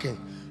human backing,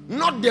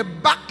 not the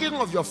backing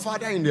of your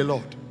father in the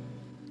Lord,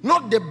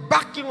 not the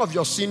backing of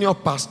your senior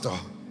pastor,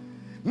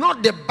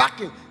 not the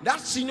backing. That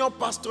senior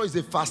pastor is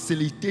a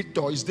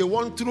facilitator, is the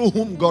one through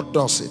whom God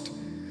does it.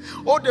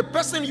 Or the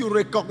person you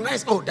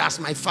recognize, oh, that's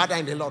my father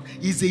in the Lord,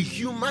 is a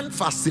human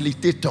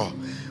facilitator.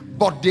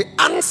 But the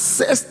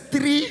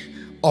ancestry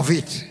of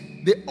it,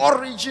 the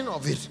origin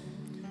of it,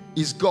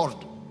 is God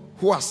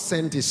who has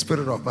sent His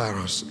Spirit of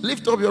virus.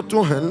 Lift up your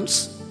two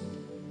hands.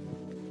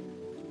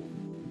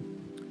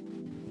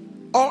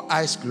 All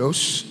eyes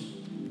closed.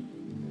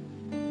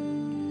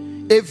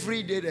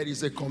 Every day there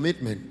is a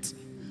commitment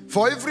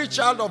For every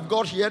child of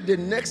God here, the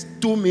next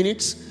 2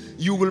 minutes,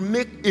 you will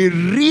make a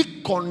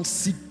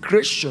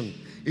reconsecration,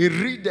 a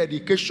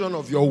rededication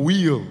of your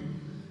will.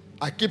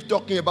 I keep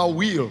talking about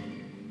will.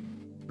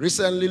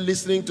 Recently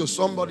listening to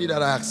somebody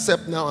that I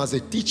accept now as a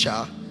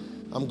teacher.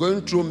 I'm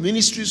going through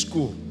ministry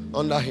school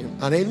under him.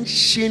 An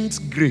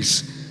ancient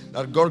grace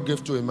that God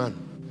gave to a man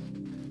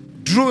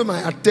drew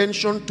my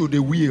attention to the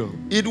will.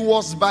 It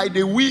was by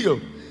the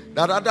will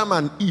that Adam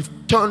and Eve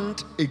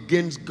turned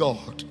against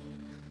God.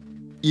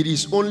 It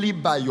is only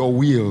by your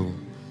will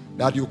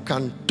that you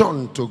can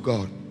turn to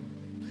God.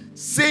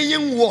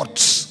 Saying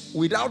words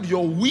without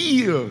your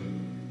will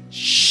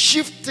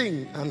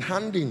shifting and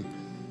handing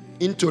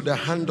into the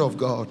hand of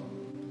God,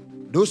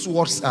 those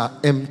words are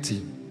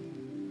empty.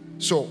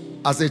 So,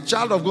 as a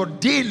child of God,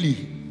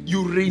 daily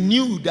you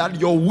renew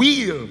that your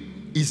will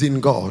is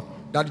in God,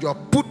 that you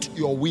have put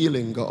your will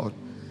in God,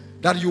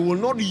 that you will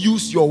not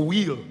use your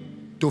will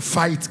to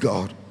fight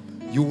God.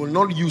 You will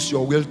not use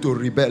your will to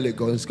rebel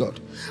against God.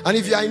 And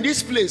if you are in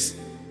this place,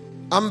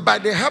 and by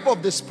the help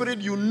of the Spirit,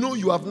 you know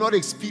you have not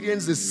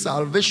experienced the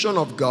salvation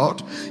of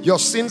God, your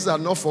sins are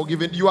not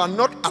forgiven, you are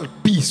not at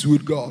peace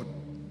with God,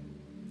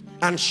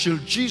 and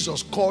should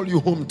Jesus call you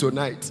home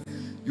tonight,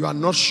 you are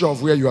not sure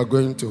of where you are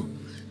going to,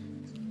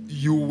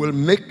 you will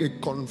make a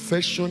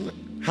confession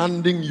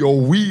handing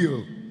your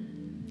will.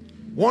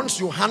 Once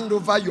you hand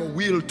over your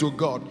will to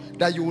God,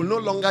 that you will no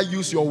longer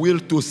use your will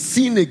to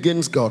sin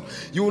against God.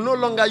 You will no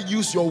longer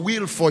use your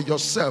will for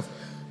yourself,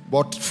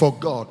 but for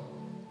God.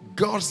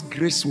 God's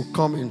grace will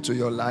come into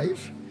your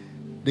life.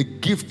 The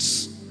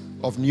gifts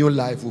of new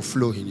life will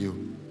flow in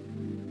you.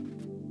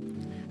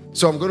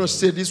 So I'm going to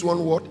say this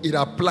one word. It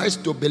applies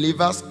to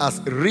believers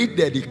as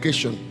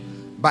rededication,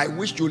 by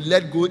which you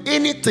let go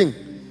anything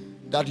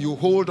that you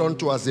hold on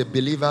to as a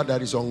believer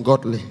that is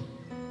ungodly.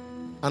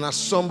 And as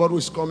somebody who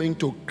is coming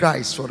to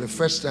Christ for the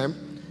first time,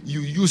 you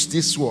use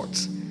these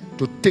words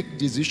to take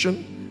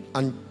decision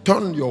and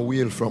turn your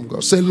will from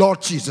God. Say,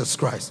 Lord Jesus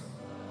Christ.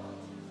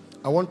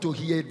 I want to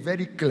hear it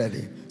very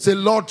clearly. Say,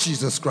 Lord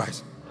Jesus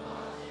Christ.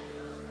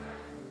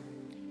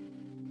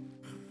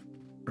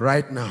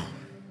 Right now,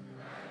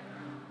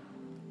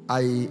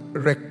 I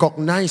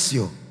recognize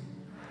you.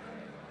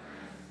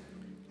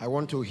 I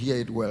want to hear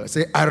it well.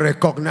 Say, I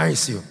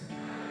recognize you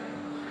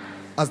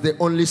as the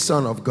only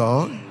Son of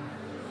God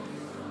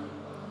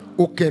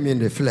who came in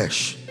the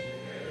flesh,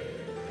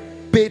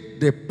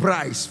 paid the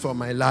price for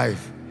my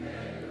life.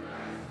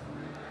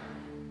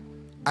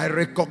 I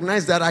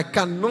recognize that I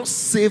cannot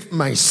save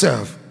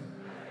myself,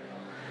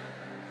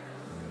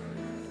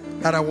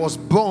 that I was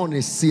born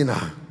a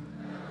sinner,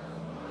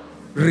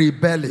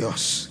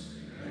 rebellious,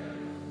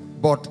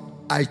 but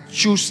I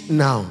choose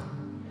now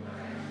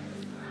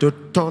to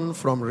turn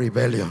from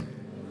rebellion.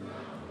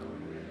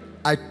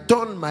 I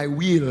turn my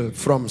will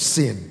from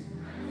sin,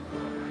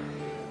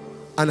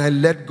 and I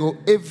let go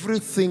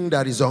everything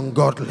that is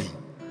ungodly.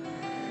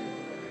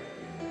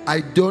 I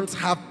don't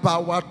have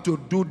power to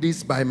do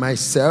this by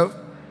myself,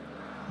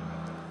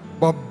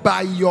 but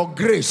by your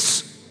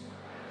grace,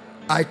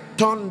 I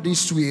turn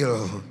this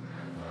will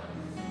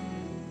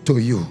to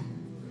you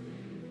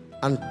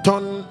and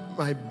turn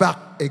my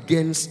back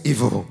against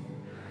evil.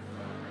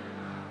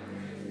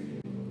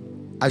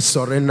 I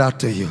surrender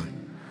to you.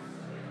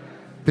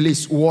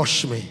 Please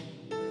wash me,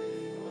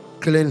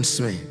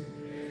 cleanse me.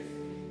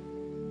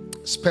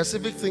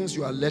 Specific things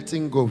you are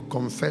letting go,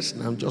 confess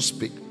now, just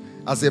speak.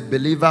 As a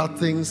believer,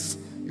 things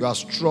you are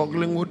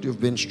struggling with, you've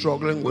been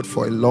struggling with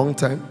for a long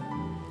time.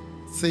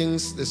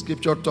 Things the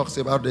scripture talks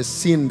about, the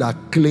sin that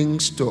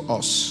clings to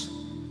us.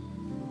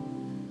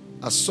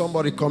 As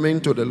somebody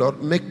coming to the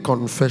Lord, make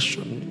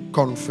confession,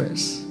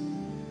 confess.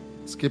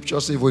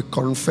 Scripture says if we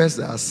confess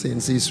our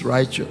sins, He is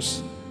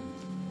righteous.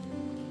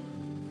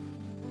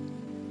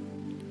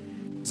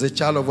 As a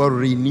child of God,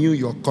 renew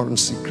your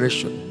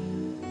consecration.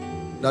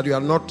 That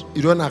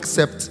you don't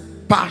accept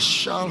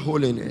partial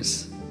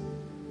holiness.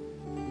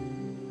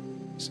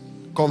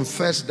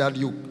 Confess that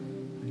you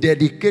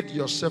dedicate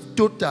yourself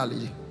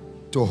totally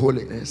to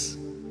holiness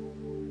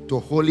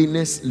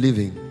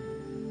living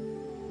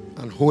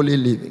and holy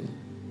living.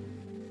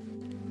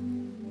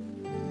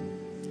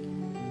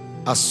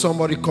 As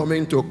somebody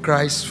coming to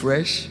Christ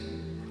fresh,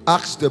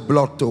 ask the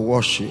blood to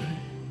wash you.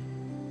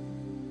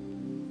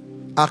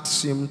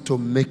 Ask Him to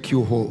make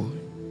you whole.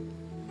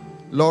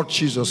 Lord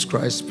Jesus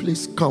Christ,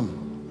 please come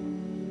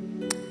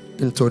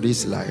into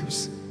these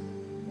lives.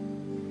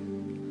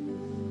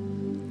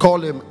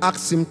 Call Him,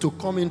 ask Him to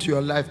come into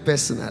your life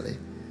personally.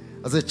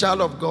 As a child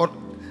of God,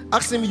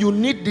 ask Him, you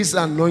need this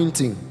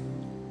anointing.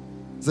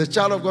 As a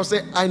child of God,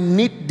 say, I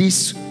need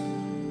this,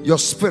 your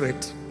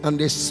spirit and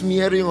the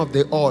smearing of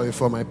the oil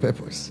for my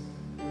purpose.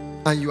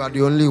 And you are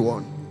the only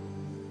one.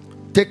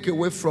 Take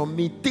away from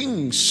me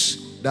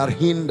things that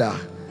hinder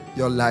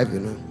your life, you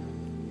know.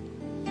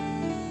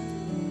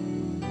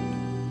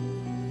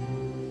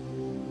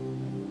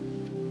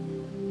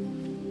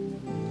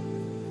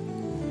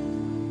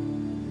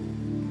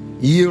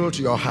 Yield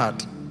your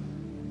heart.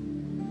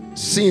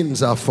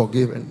 Sins are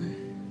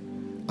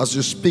forgiven. As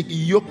you speak,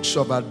 yokes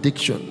of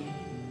addiction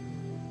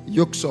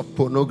yokes of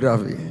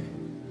pornography,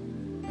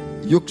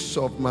 yokes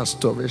of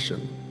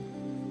masturbation,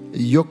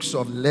 yokes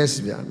of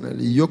lesbian,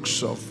 and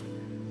yokes of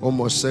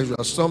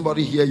homosexual.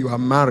 Somebody here, you are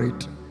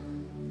married.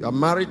 You are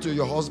married to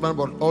your husband,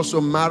 but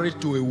also married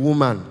to a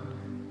woman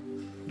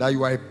that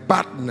you are a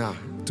partner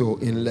to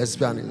in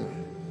lesbianism.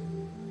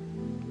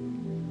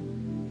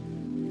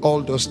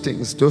 All those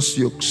things, those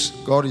yokes,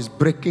 God is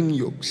breaking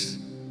yokes.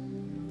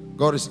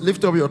 God is,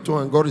 lift up your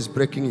tongue, and God is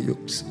breaking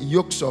yokes.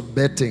 Yokes of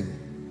betting.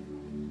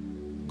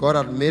 God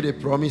had made a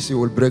promise He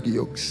will break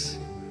yokes.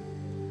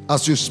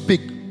 As you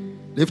speak,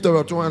 lift up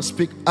your tongue and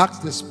speak.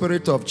 Ask the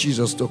Spirit of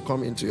Jesus to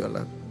come into your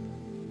life.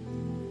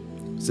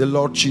 Say,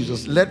 Lord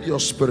Jesus, let your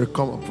Spirit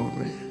come upon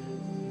me.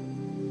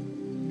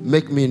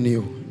 Make me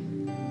new.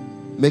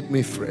 Make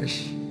me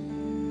fresh.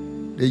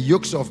 The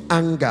yokes of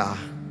anger,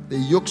 the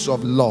yokes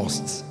of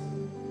lust,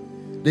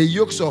 the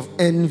yokes of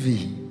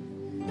envy,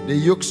 the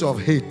yokes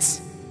of hate,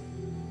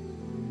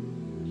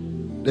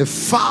 the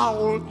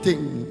foul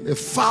thing, the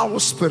foul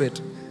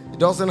spirit, it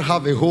doesn't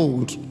have a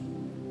hold.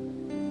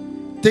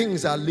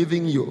 Things are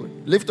leaving you.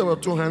 Lift up your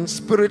two hands.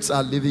 Spirits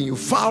are leaving you.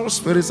 Foul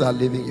spirits are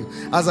leaving you.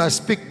 As I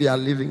speak, they are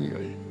leaving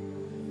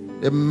you.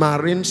 The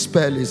marine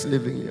spell is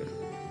leaving you.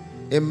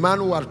 A man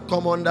who had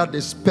come under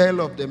the spell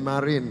of the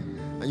marine,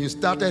 and you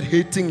started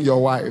hating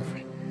your wife,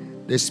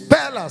 the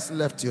spell has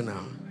left you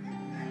now.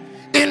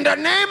 In the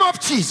name of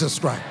Jesus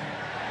Christ.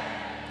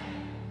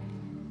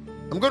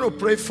 I'm going to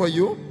pray for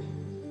you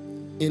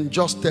in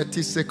just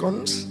 30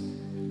 seconds.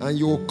 And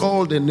you will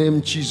call the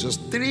name Jesus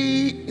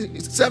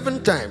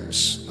 7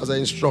 times as I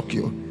instruct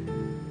you.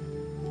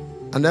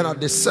 And then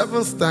at the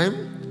 7th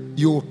time,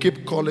 you will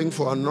keep calling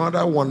for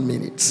another 1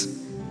 minute.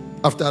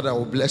 After that, I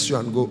will bless you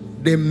and go.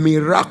 The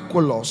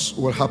miraculous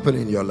will happen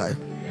in your life.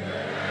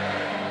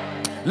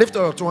 Lift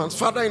up your two hands.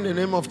 Father, in the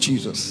name of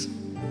Jesus,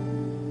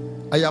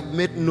 I have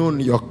made known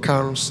your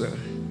counsel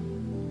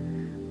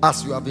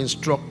as you have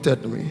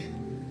instructed me,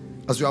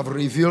 as you have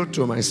revealed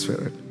to my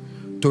spirit,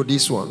 to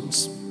these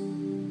ones.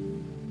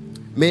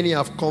 Many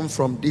have come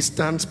from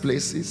distant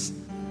places.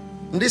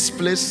 This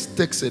place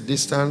takes a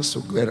distance to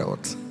get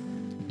out.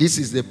 This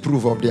is the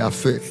proof of their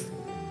faith.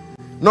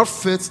 Not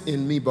faith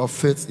in me, but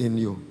faith in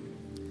you.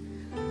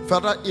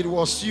 Father, it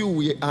was you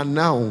we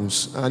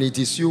announced, and it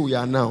is you we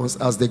announce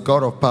as the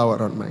God of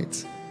power and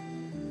might.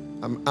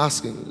 I'm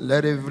asking,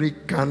 let every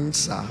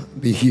cancer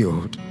be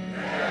healed.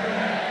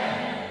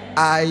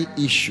 Eye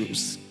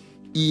issues,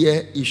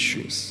 ear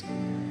issues,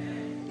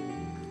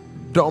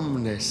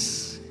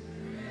 dumbness,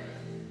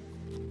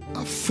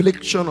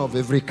 affliction of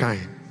every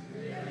kind,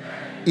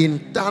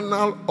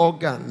 internal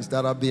organs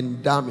that have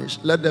been damaged,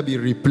 let there be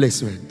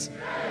replacement.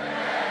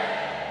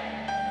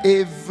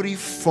 Every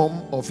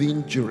form of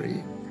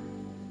injury,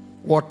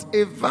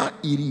 whatever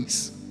it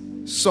is,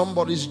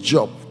 somebody's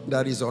job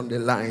that is on the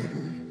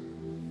line,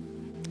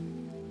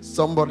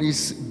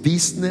 somebody's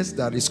business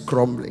that is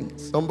crumbling,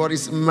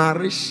 somebody's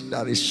marriage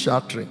that is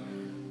shattering.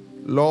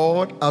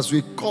 Lord, as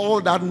we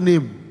call that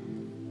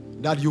name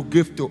that you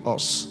give to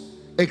us,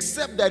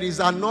 except there is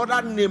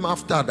another name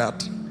after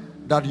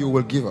that you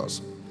will give us.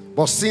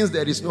 But since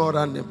there is no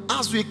other name,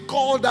 as we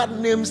call that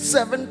name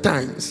 7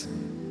 times,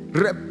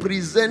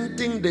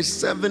 representing the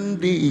 7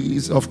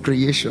 days of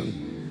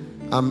creation,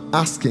 I'm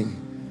asking,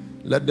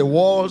 let the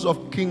walls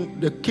of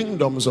the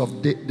kingdoms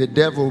of the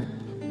devil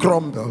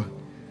crumble.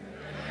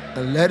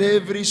 And let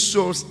every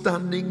soul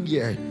standing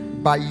here,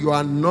 by your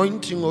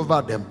anointing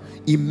over them,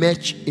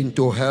 emerge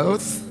into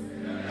health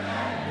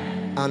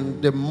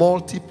and the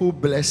multiple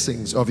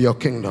blessings of your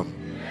kingdom.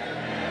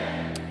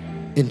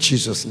 In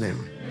Jesus'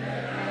 name.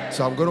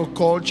 So I'm going to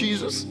call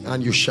Jesus,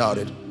 and you shout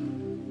it.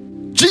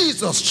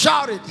 Jesus,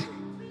 shout it.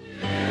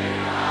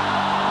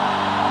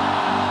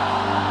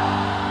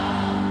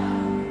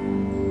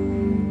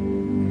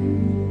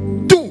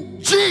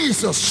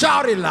 Jesus,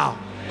 shout it loud.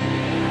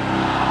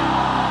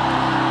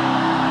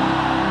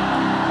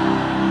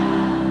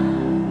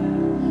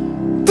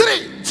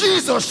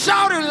 Jesus,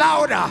 shout it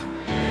louder.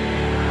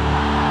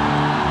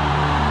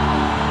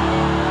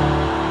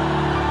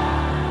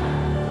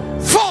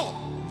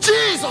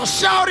 Jesus,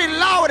 shout it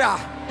louder.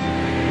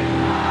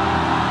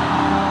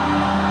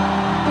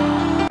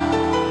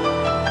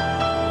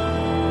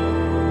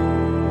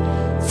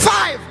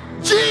 Five,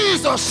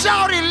 Jesus,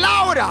 shout it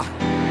louder.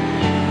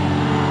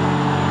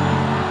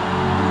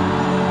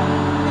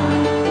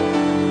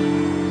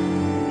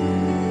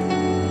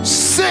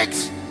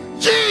 Six,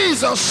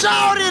 Jesus,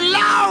 shout it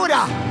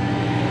louder.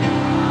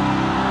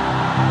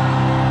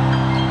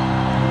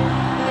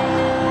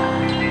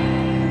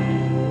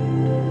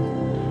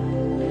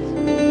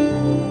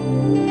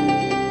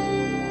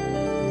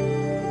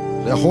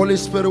 7, the Holy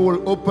Spirit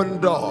will open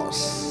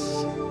doors.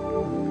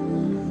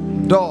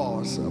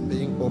 Doors are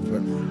being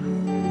opened.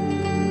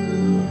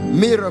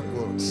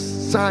 Miracles,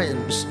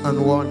 signs,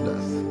 and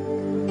wonders.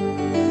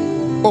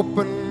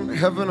 Open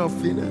heaven of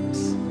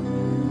finance.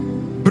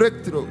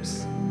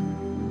 Breakthroughs.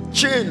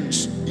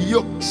 Chains,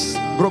 yokes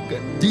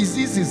broken.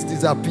 Diseases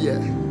disappear.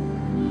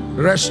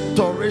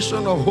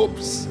 Restoration of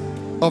hopes,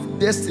 of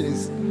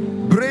destinies.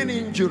 Brain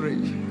injury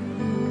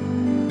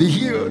be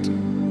healed.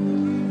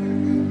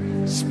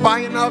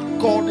 Spinal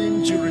cord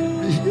injury,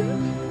 be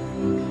healed.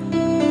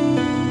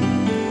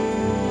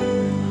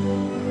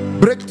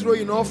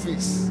 Breakthrough in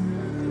office,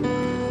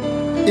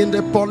 in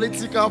the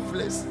political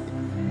place,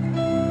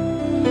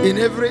 in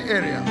every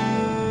area.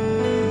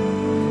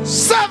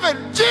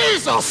 7,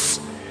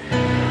 Jesus.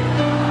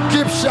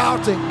 Keep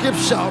shouting, keep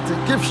shouting,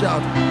 keep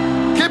shouting.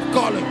 Keep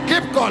calling,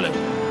 keep calling,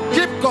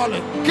 keep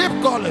calling, keep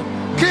calling,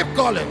 keep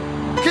calling,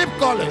 keep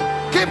calling,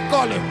 keep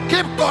calling,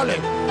 keep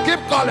calling, keep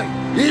calling.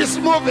 He's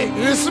moving,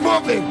 he's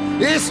moving,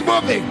 he's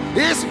moving,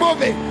 he's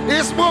moving,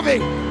 he's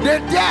moving. The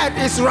dead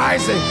is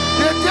rising,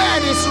 the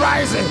dead is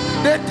rising,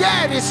 the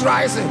dead is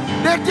rising,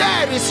 the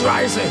dead is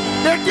rising,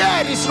 the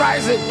dead is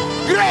rising.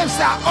 Graves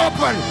are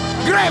open,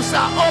 graves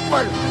are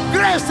open,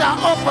 graves are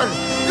open,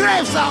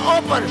 graves are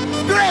open,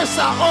 graves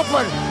are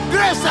open,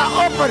 graves are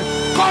open.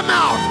 Come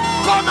out,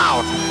 come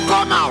out,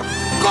 come out,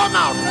 come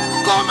out,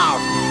 come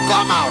out,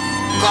 come out,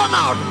 come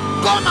out,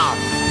 come out.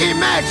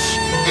 Emerge,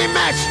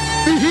 emerge,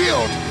 be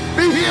healed,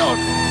 be healed,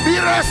 be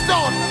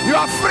restored. You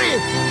are free,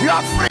 you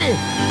are free.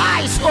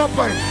 Eyes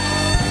open,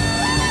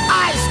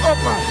 eyes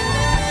open,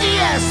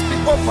 ears be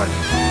open.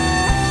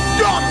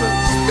 Dumb,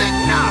 speak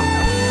now.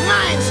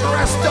 Minds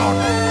restored.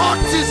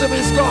 Autism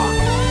is gone.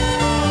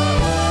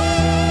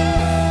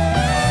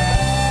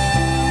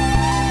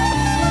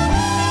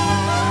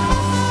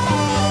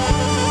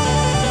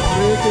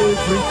 Break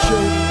every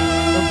chain,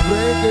 and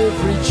break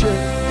every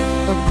chain,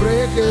 and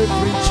break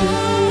every chain.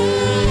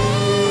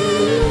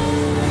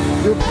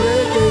 You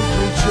break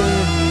every chain,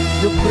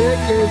 you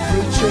break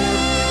every chain,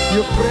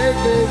 you break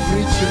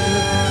every chain.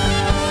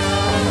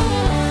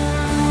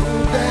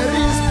 There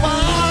is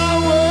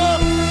power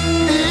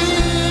in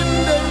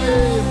the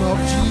name of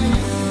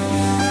Jesus.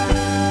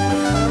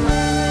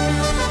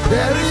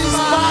 There is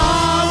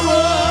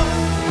power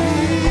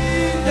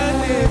in the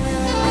name.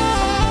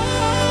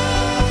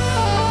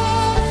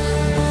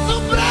 To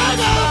break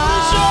every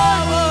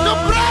chain, to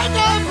break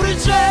every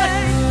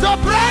chain, to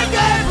break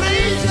every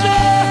chain.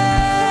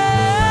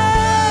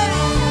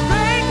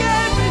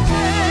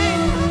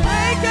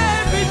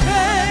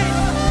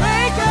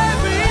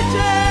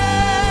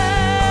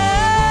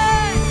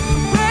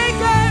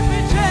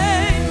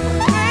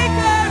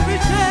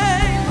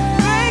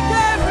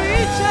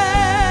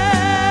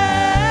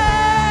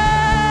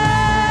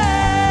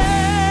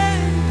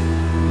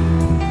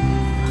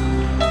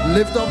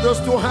 Lift up those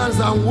 2 hands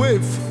and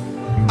wave.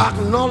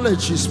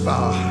 Acknowledge His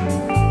power.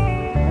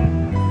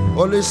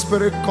 Holy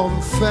Spirit,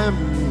 confirm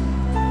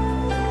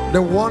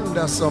the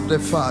wonders of the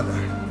Father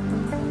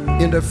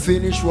in the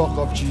finished work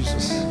of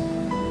Jesus.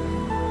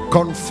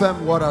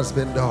 Confirm what has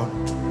been done.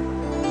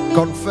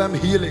 Confirm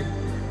healing.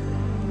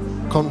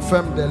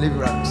 Confirm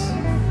deliverance.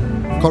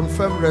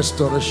 Confirm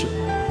restoration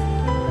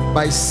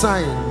by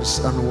signs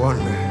and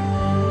wonder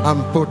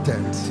and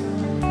potent.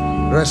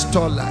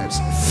 Restore lives.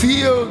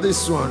 Fill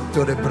this one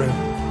to the brim.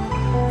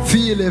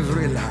 Fill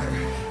every life.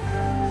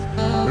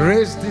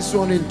 Raise this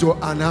one into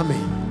an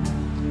army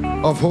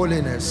of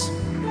holiness,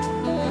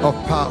 of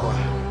power.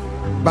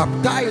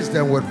 Baptize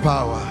them with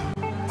power.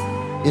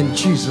 In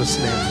Jesus'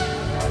 name.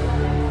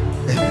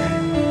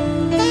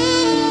 Amen.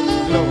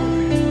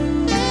 Glory.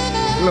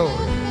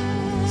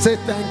 Glory. Say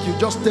thank you.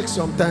 Just take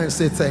some time and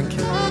say thank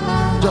you.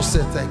 Just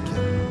say thank you.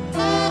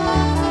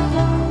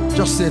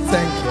 Just say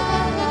thank you.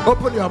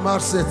 Open your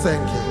mouth, say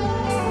thank you.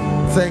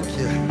 Thank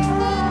you.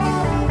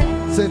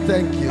 Say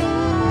thank you.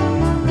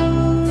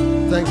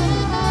 Thank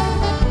you.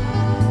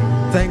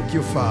 Thank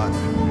you, Father.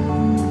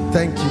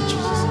 Thank you,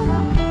 Jesus.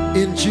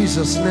 In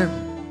Jesus' name.